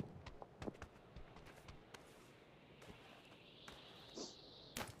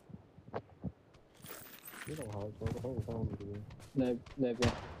呢樓下仲有個粉紅衫，我唔見。你喺邊？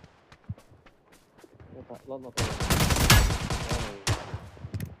我甩落去。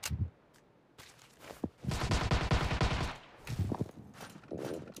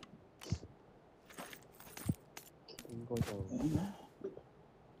應該就唔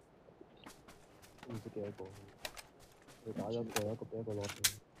知幾多個。你打咗一個俾一個攞住。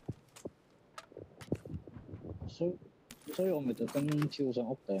所以我咪特登跳上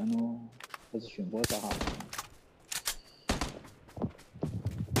屋頂咯，佢就全部一紮下。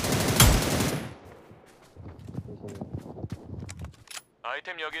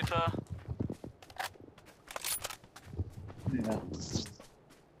아이템 여기 있어.咩啊？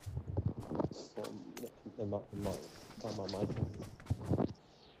買槍。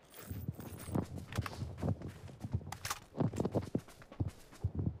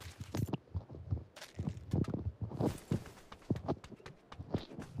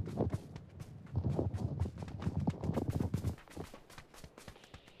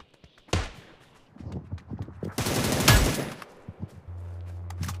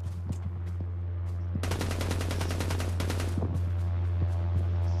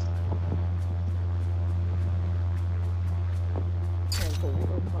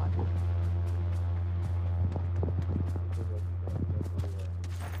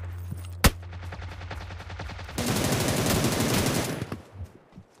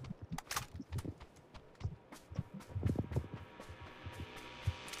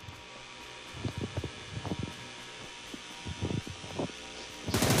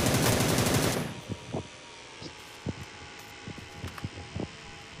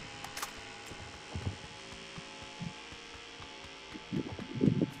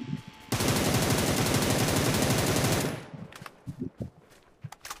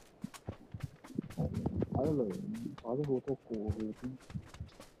打咗好多個嘅已經。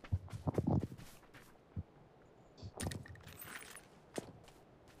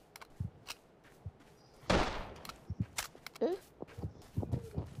誒，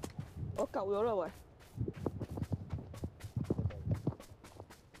我救咗啦喂！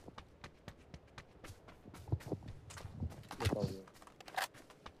一嚿嘢。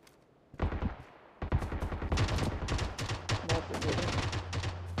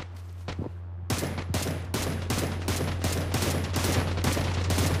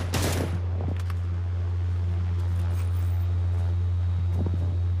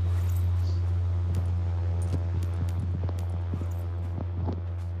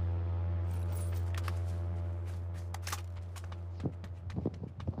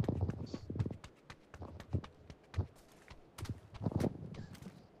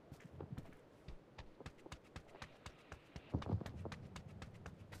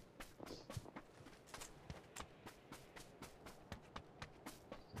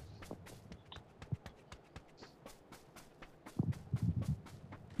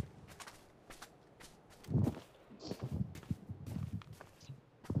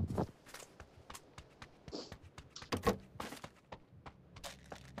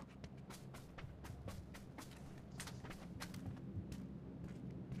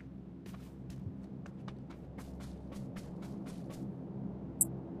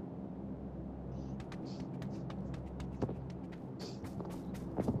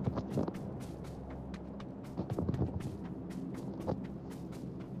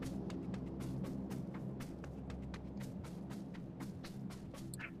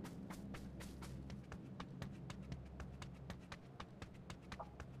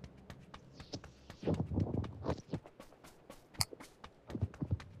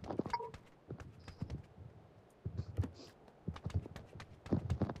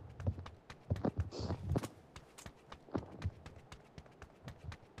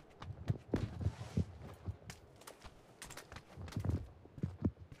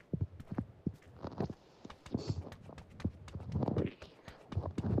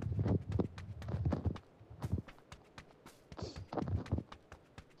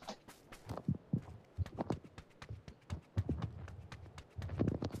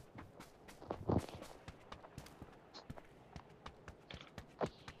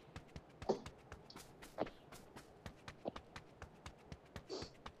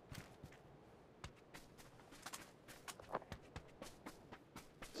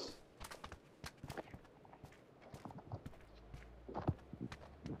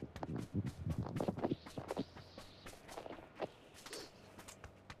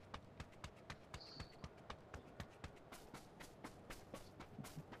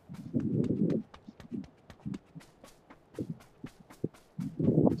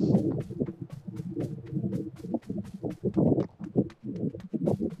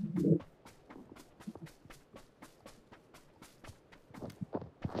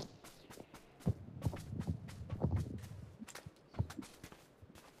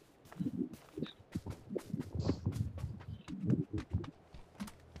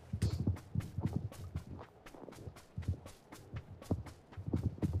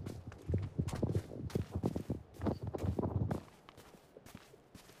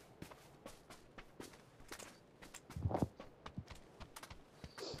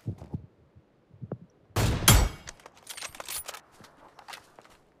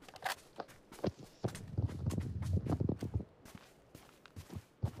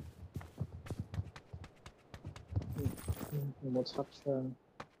有冇測槍？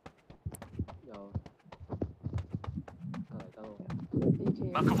有。隔離燈籠。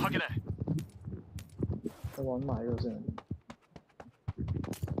 AK 마크 확인해. 我揾埋咗先。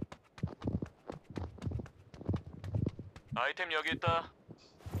 아이템 여기 있다.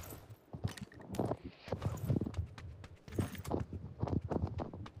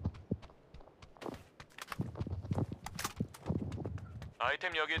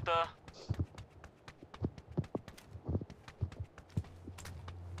 아이템 여기 있다.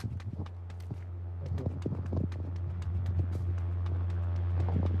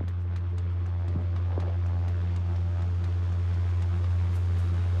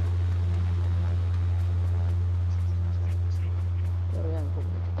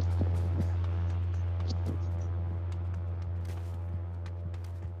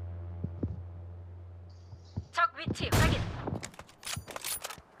 적 위치 확인.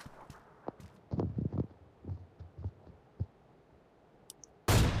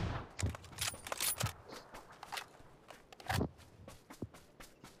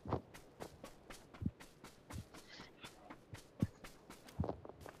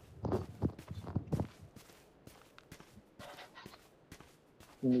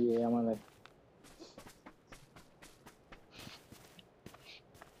啲嘢啊嘛你。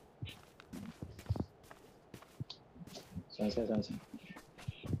上車上車。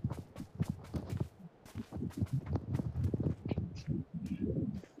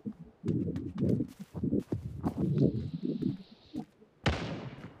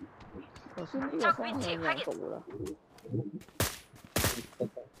頭先呢個方向有毒啦。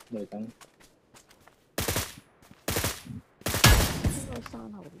嚟緊。應該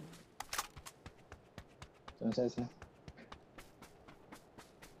山後邊。上車先。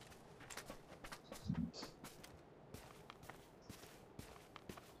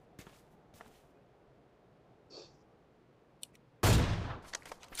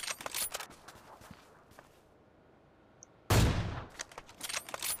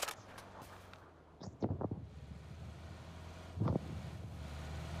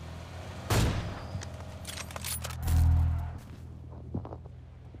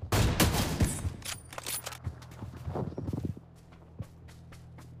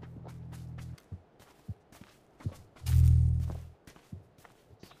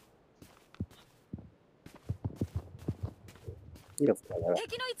呢度附近有。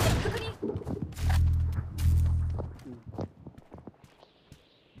敵の位置を確認。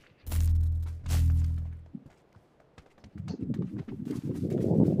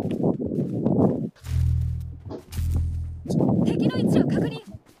敵の位置を確認。呢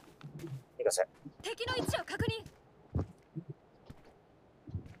個石。敵の位置を確認。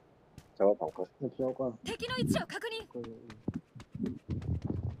走咗旁區。入咗關。敵の位置を確認。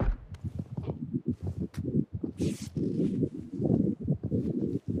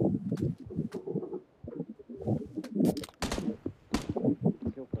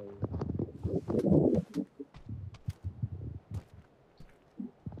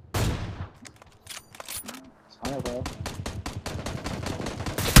鏟入去。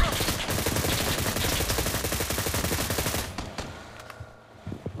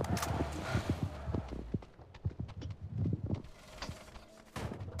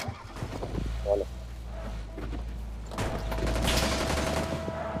我嚟。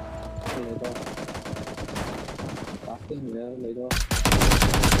你多。打邊嚟啊！你多。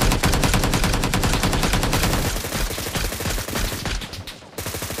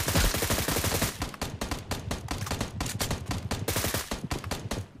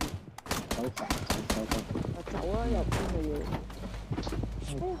走走走走。走啦，入邊嘅要。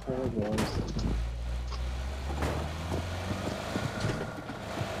開咗。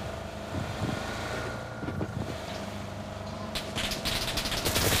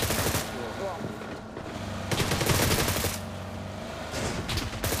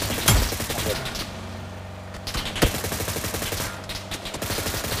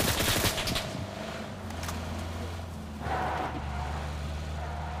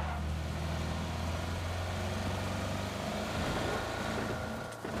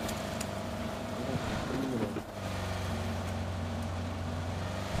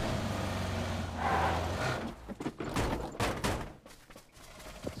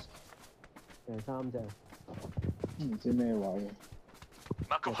3隻。唔知咩位。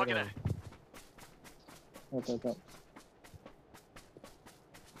 마크 확인해. 得。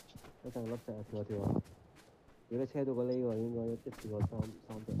一陣粒石跳跳啊！如果你車到個呢個，應該一次過三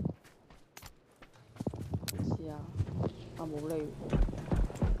隻。唔知啊，我冇理。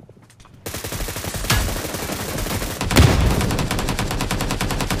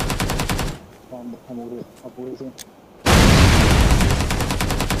我冇先。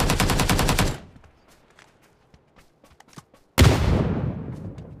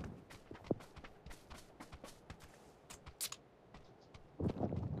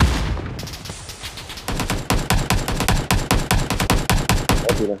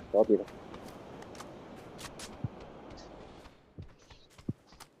左邊啊！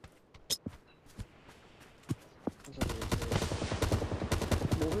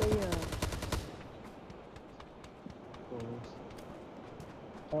冇呢啊！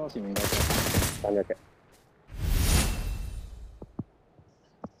喺我前面嗰隻，單一嘅。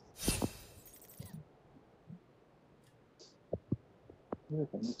因為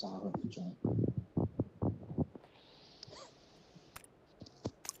咁樣炸佢唔中。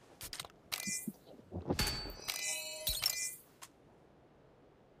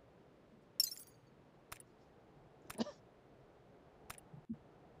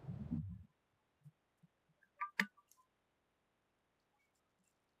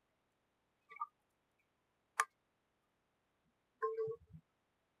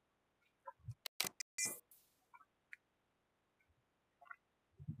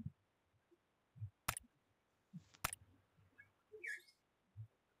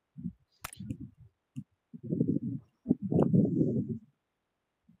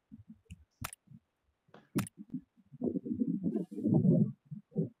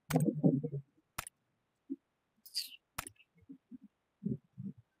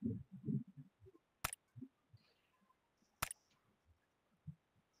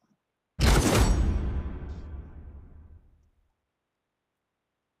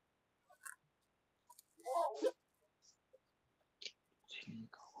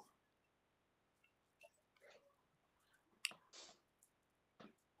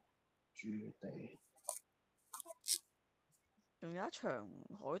豬地，仲有一場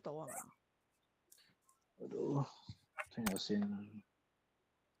海島係嘛？嗰度聽日先啦。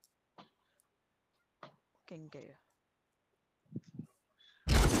競技啊！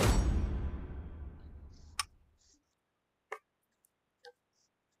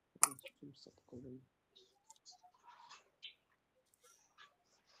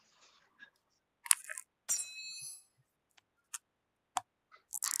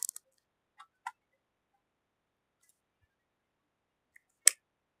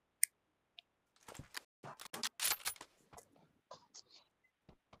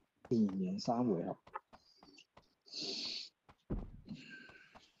連贏3回合，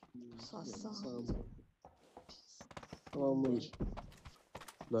殺三啱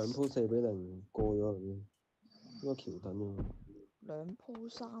兩鋪4-0過咗嚟，應該喬等喎。2鋪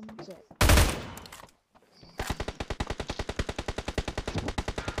3隻，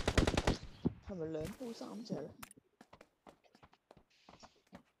係咪2鋪3隻咧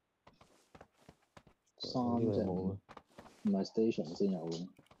3隻冇啊，唔係 station 先有嘅。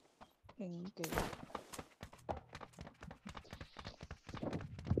競技。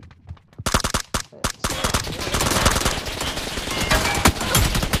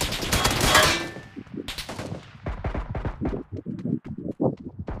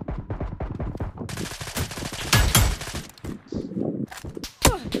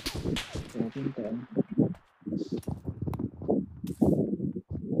邊頂？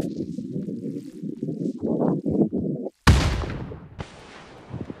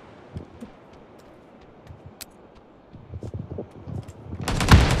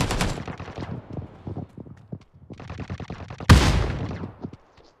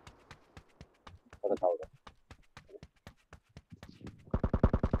我得夠嘅。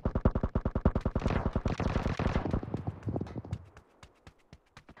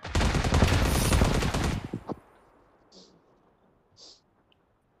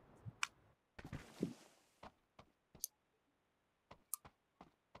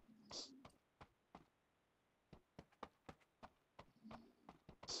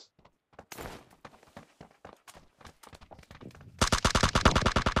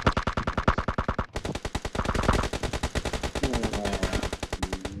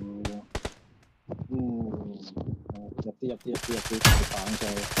入啲，反咗。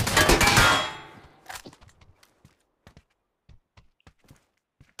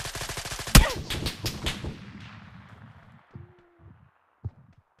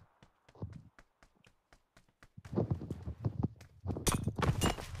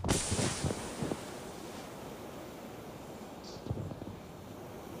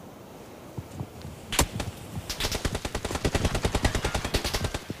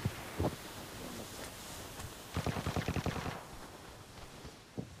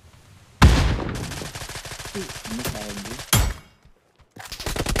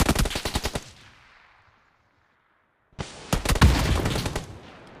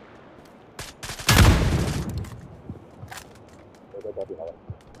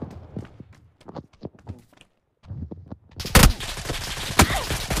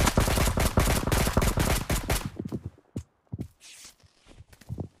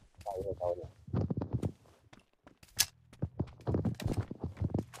高的。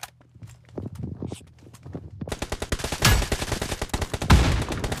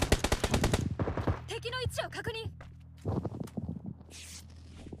敵の位置を確認。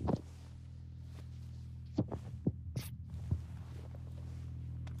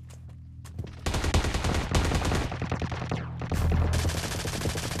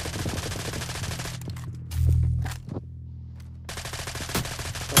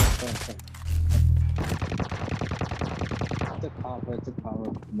这卡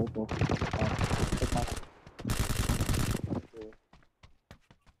了，蘑菇，这卡。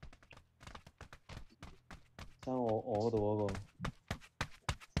像我嗰度嗰個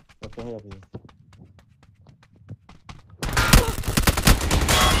入咗喺入邊。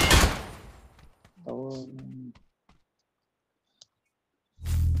到。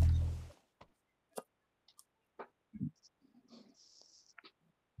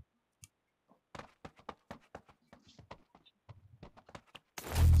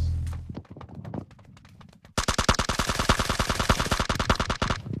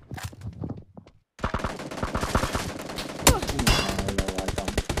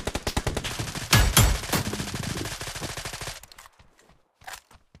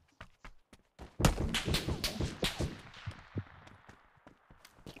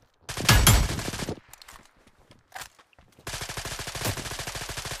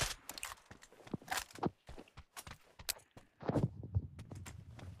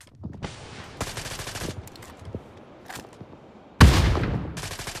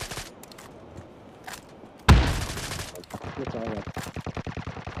一個人。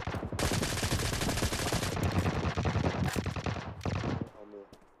後面。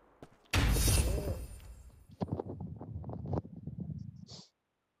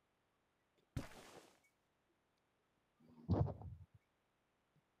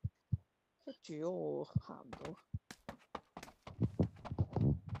塞住咗我行唔到。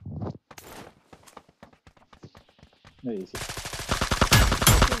咩意思？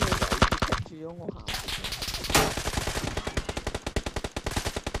跟住就塞住咗我行唔到。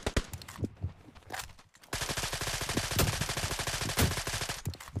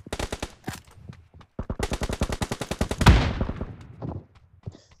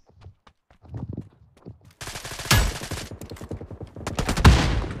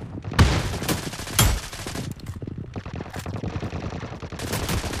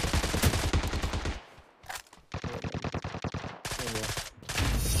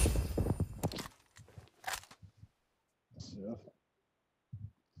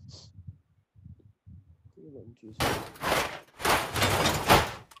輪住先。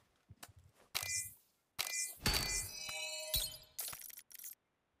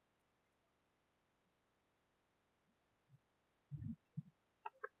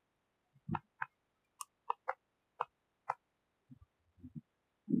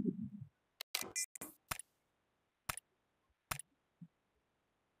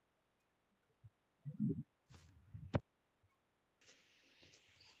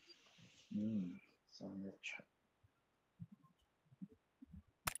317。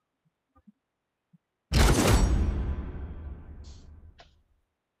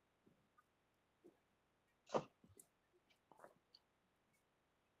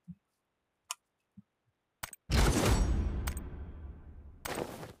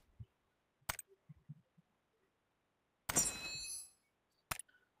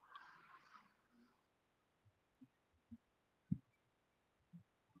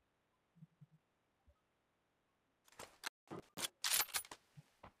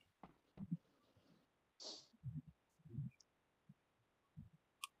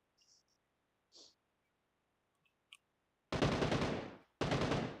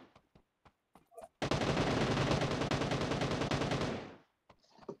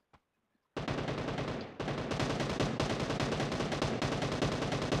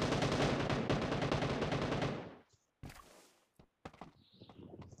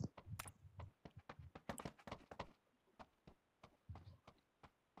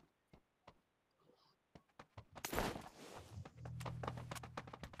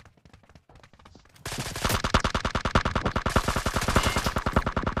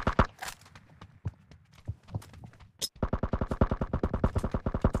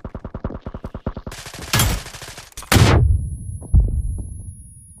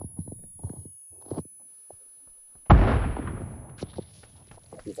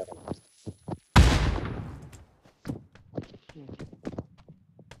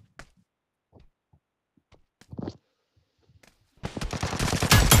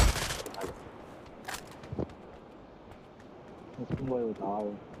我邊個要打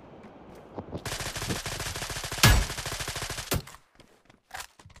喎？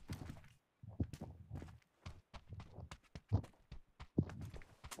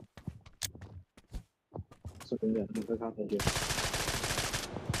是公园，你会看飞机。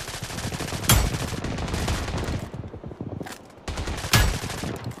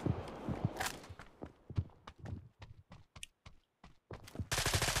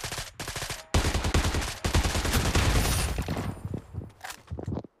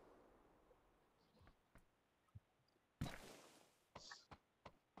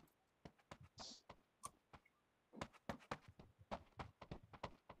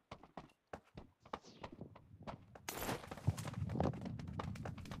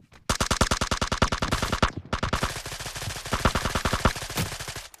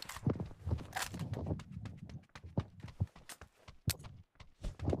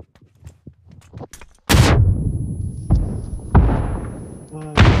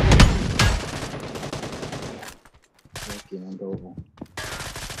見到我。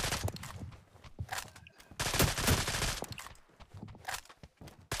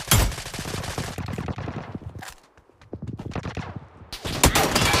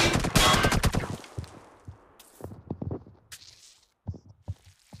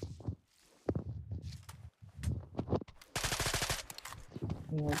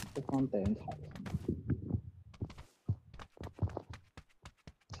應該得翻頂頭，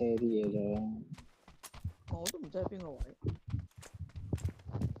車啲嘢啫。我都唔知喺邊個位。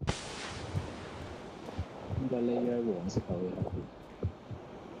應該匿喺黃色度嘅後邊。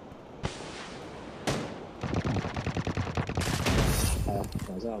係啊，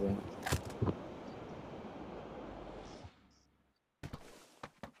黃色後邊。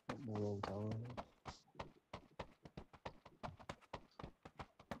冇路走啊！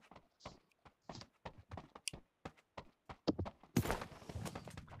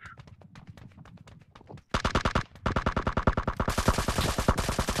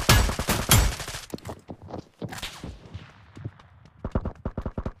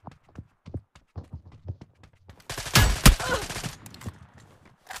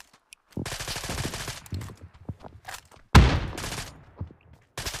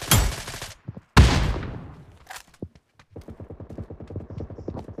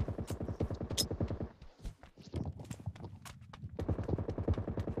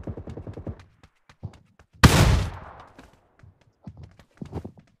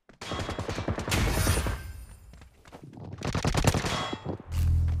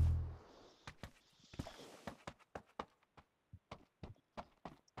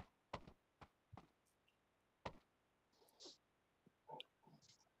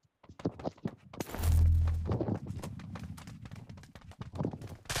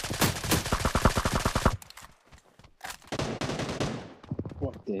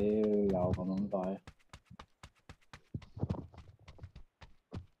我屌有咁樣袋，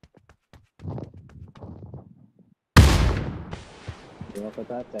我覺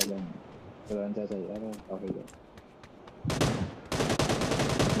得一隻用，佢兩隻就而家都夠佢用。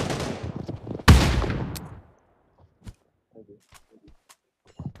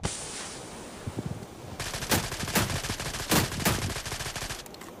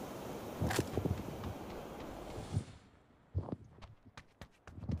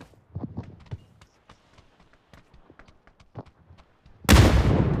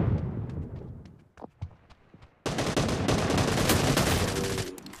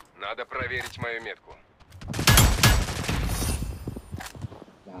Надо проверить мою метку.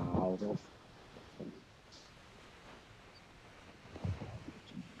 有都。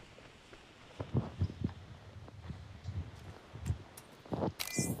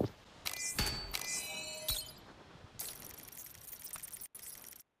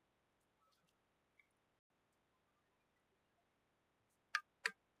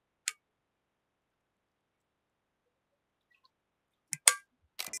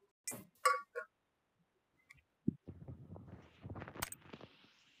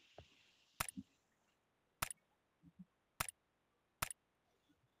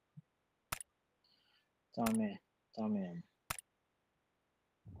爭咩？爭咩？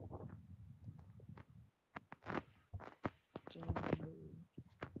爭咩？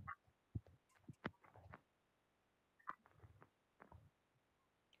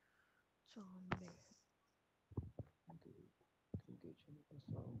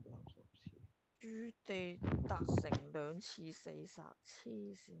駐地達成2次4殺，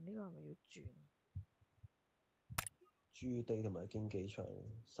黐線！呢個係咪要轉？駐地同埋競技場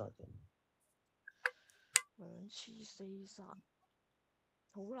殺人2次4殺，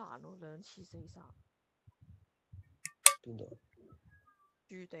好難喎！2次4殺。邊度？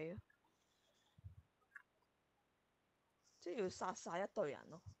駐地啊！即係要殺晒一隊人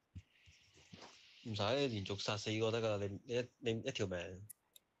咯。唔使連續殺4個得㗎，你一條命。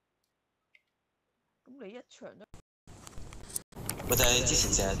咁你一場都咪就係之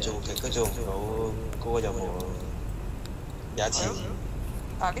前成日做極都做唔到嗰個任務咯，有一次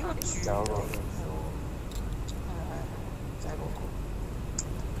但係呢個住有個就係嗰個。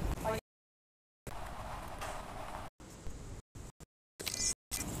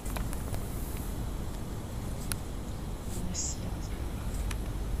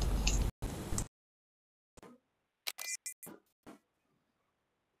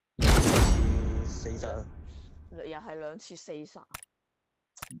4殺，又係2次4殺。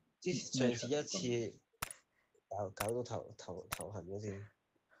上次一次搞到頭痕嗰次。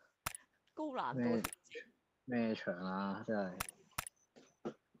高難咩度咩場啊？真係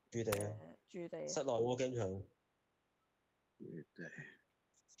駐地啊，駐地。室內 war game 場。絕對。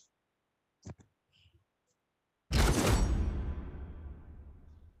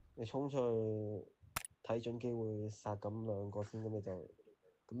你衝出去睇準機會殺咁2個先，咁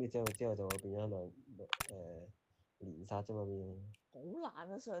你之後就會變咗連殺啫嘛變。好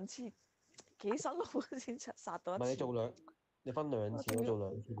難啊！上次幾辛苦先殺到一次。唔係你分2次，做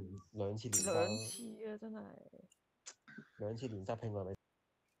2次連殺。2次啊！真係。2次連殺拼落嚟。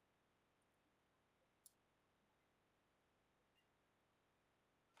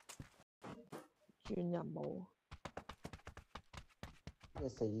轉任務。即係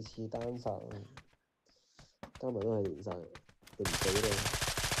4次單殺，加埋都係連殺，你唔死你。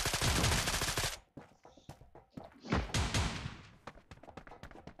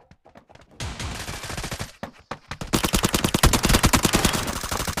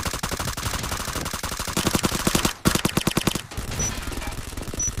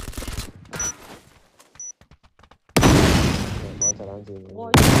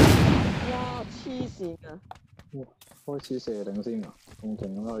哇！黐線㗎！開始射定先啊，咁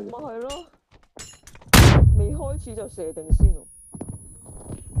勁咁可以。咪係咯，未開始就射定先喎。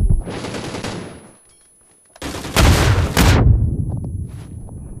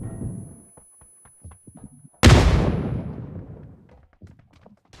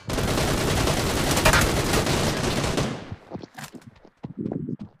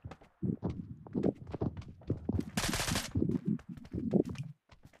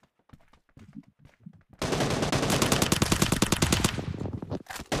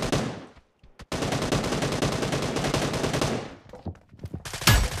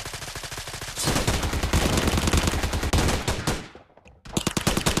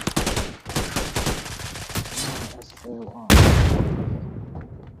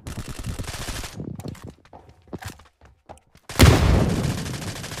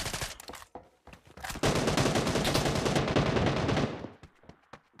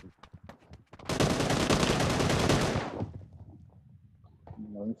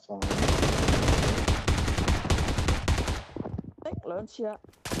2次啦。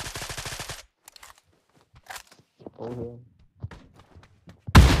好佢。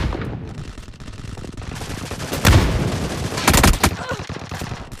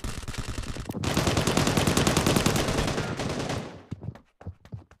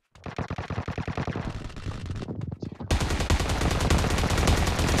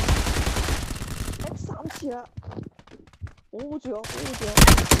3次啦。保護住我，保護住我。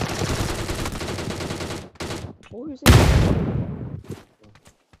保血先。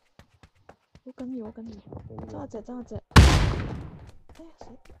好緊要，好緊要。爭一隻。哎呀死！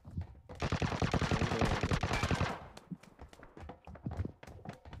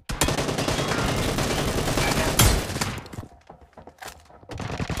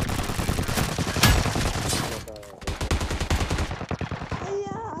哎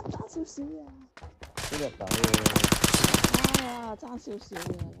呀，爭少少啊！邊入打嘅？哎呀，爭少少啊，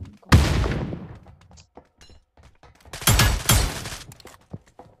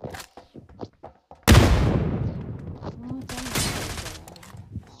兩個。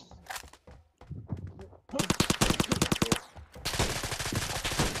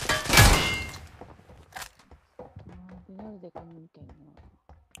點解你哋咁勁啊？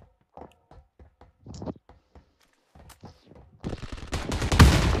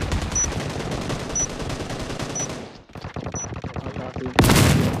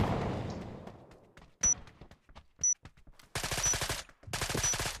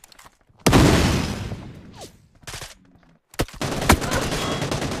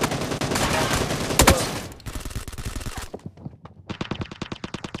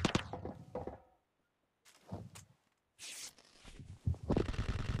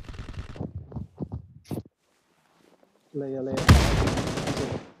嚟啊！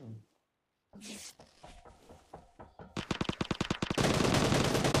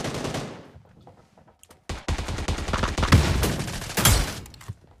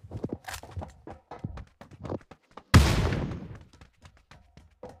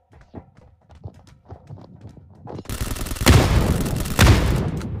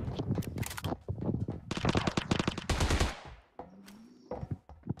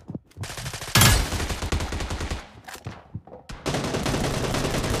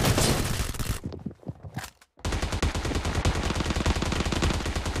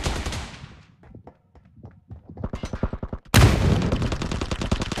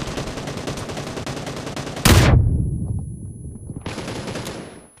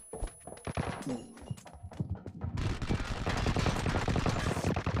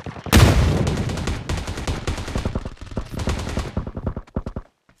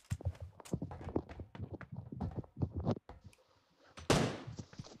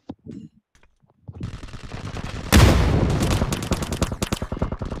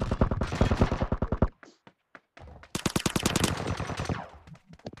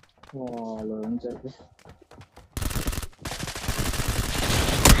哇，兩隻嘅。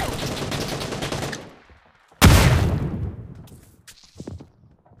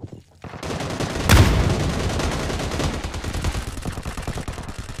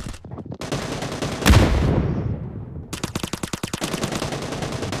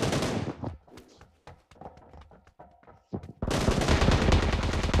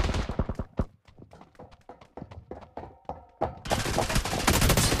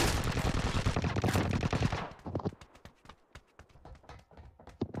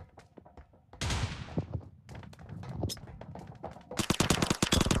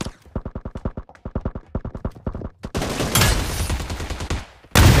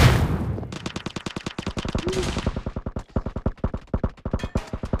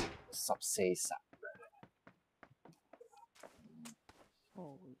14殺，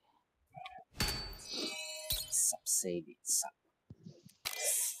哦， 14連殺。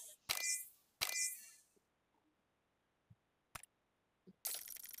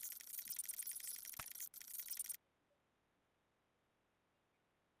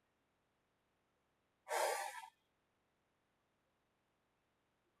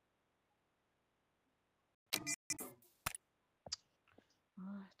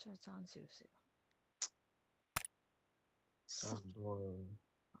唉，真係爭少少。差唔多啦。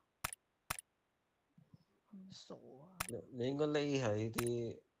咁傻啊！你應該匿喺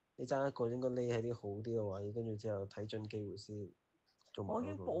啲，你爭一個應該匿喺啲好啲嘅位，跟住之後睇準機會先做埋我已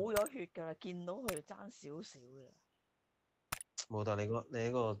經嗰個。補咗血㗎啦，見到佢爭少少嘅。冇，但係你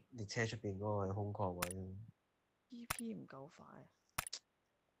喺個列車出邊嗰個係空曠位。EP 唔夠快啊！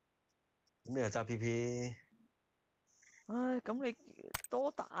咁你又揸 PP？唉，咁你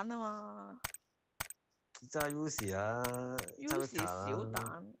多彈啊嘛揸 Uzi 啊，揸 ，Uzi Vector 少啊。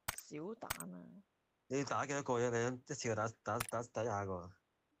彈少彈啊！你打幾多個啫？你一次過打廿個啊？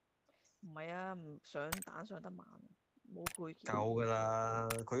唔係啊，唔上彈上得慢，冇配件。夠㗎啦！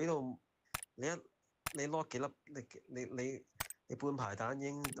佢呢度你攞幾粒？你半排彈已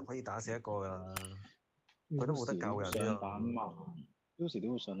經可以打死一個㗎啦。佢都冇得救人上呢彈慢，Uzi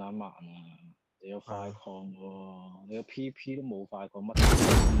都會上彈慢啊！你有快礦喎，你個 PP 都冇快礦，乜都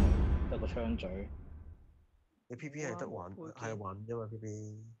冇，得個槍嘴。你 PP 係得還係還啫嘛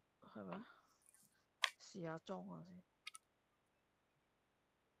PP。係咩？試下裝下先。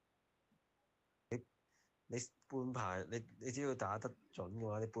你半排你只要打得準嘅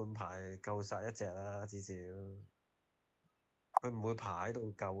話，你半排夠殺一隻啦，至少。佢唔會排喺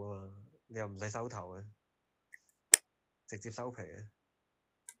度救啊嘛，你又唔使收頭嘅，直接收皮嘅，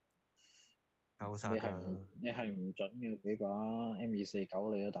夠殺㗎。你係唔準嘅，俾把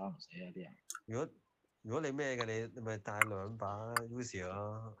M249你都打唔死啊啲人。如果你咩嘅，你咪帶兩把 Uzi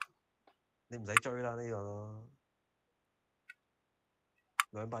咯，你唔使追啦呢個咯。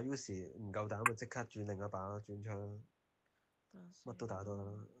兩把 Uzi 唔夠膽咪即刻轉另一把咯，轉槍，乜都打到啦。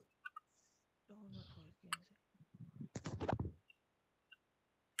裝咗配件先。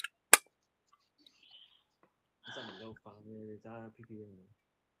真唔夠煩嘅，你揸 PP 啊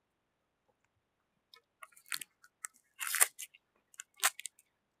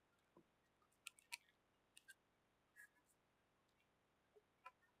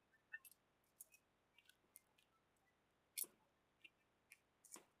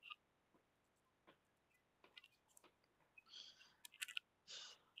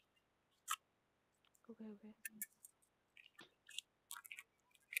！OK。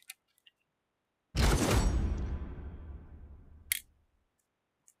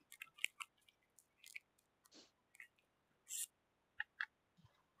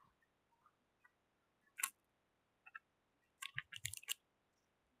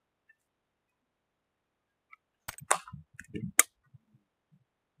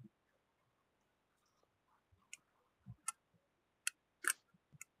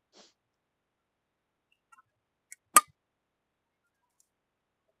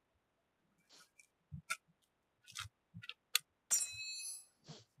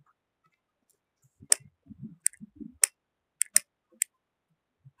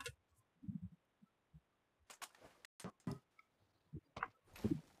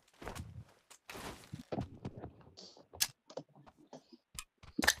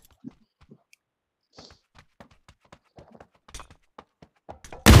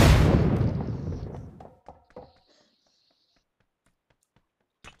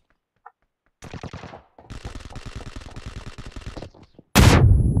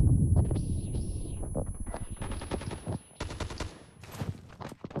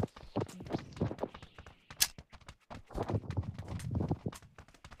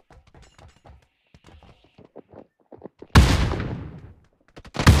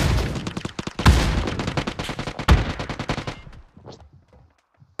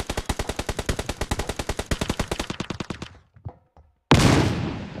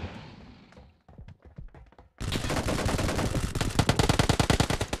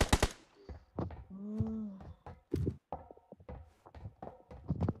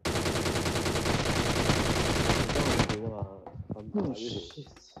Oh shit！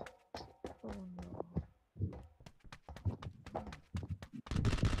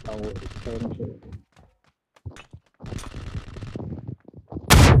但我聽住。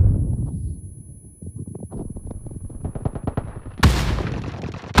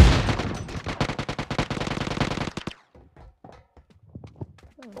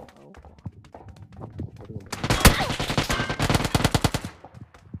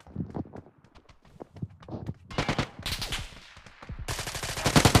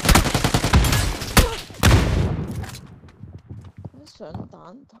上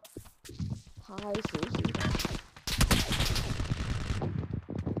彈太少時間。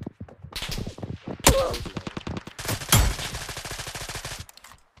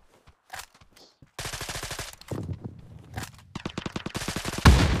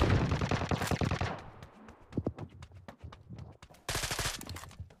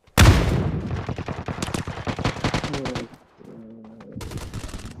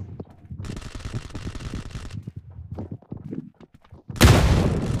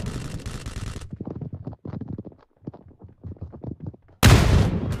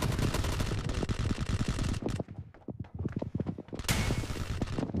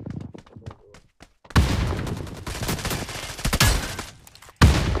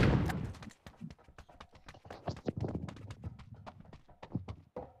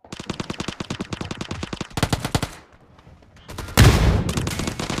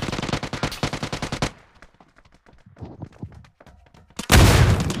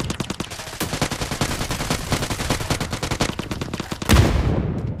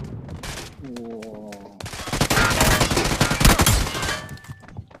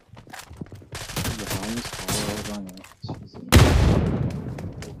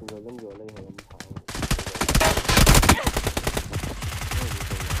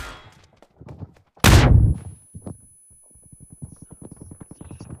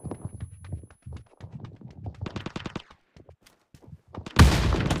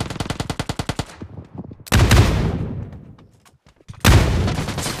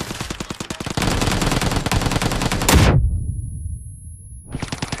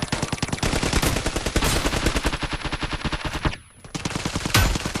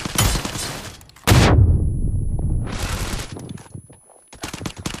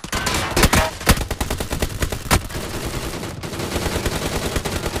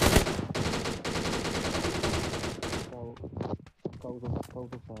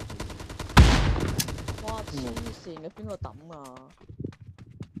哇！黐線嘅，邊個抌啊？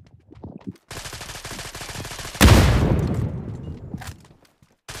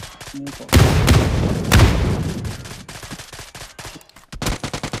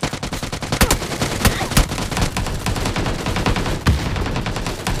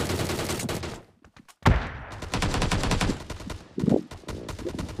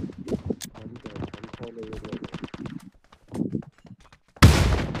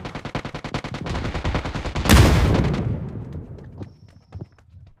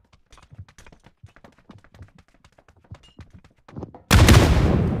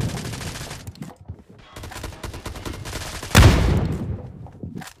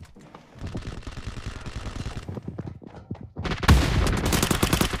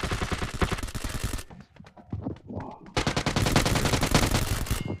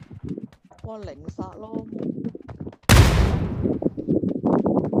哇！零殺咯！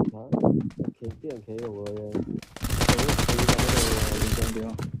啲人企喺度嘅，你想點啊？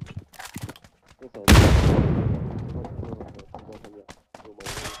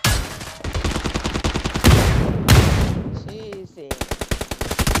黐線，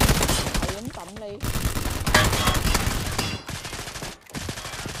係咁抌你。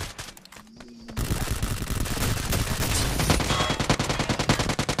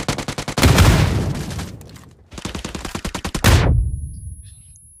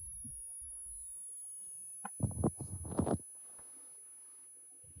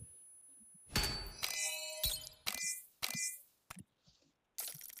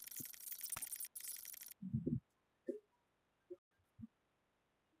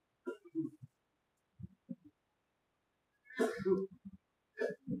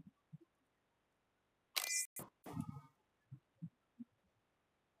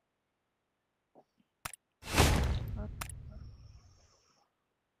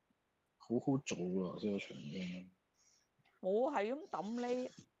好好做啊！呢個場景。我係咁抌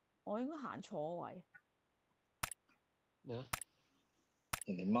你，我應該行錯位。咩啊？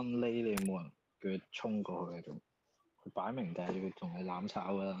人哋掹呢，你冇人叫佢衝過去仲，佢擺明就係要同你攬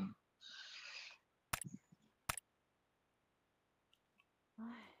炒㗎啦。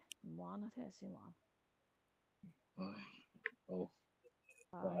唉，唔玩啦，聽日先玩。唉，好，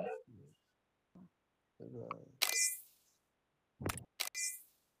拜拜。拜拜。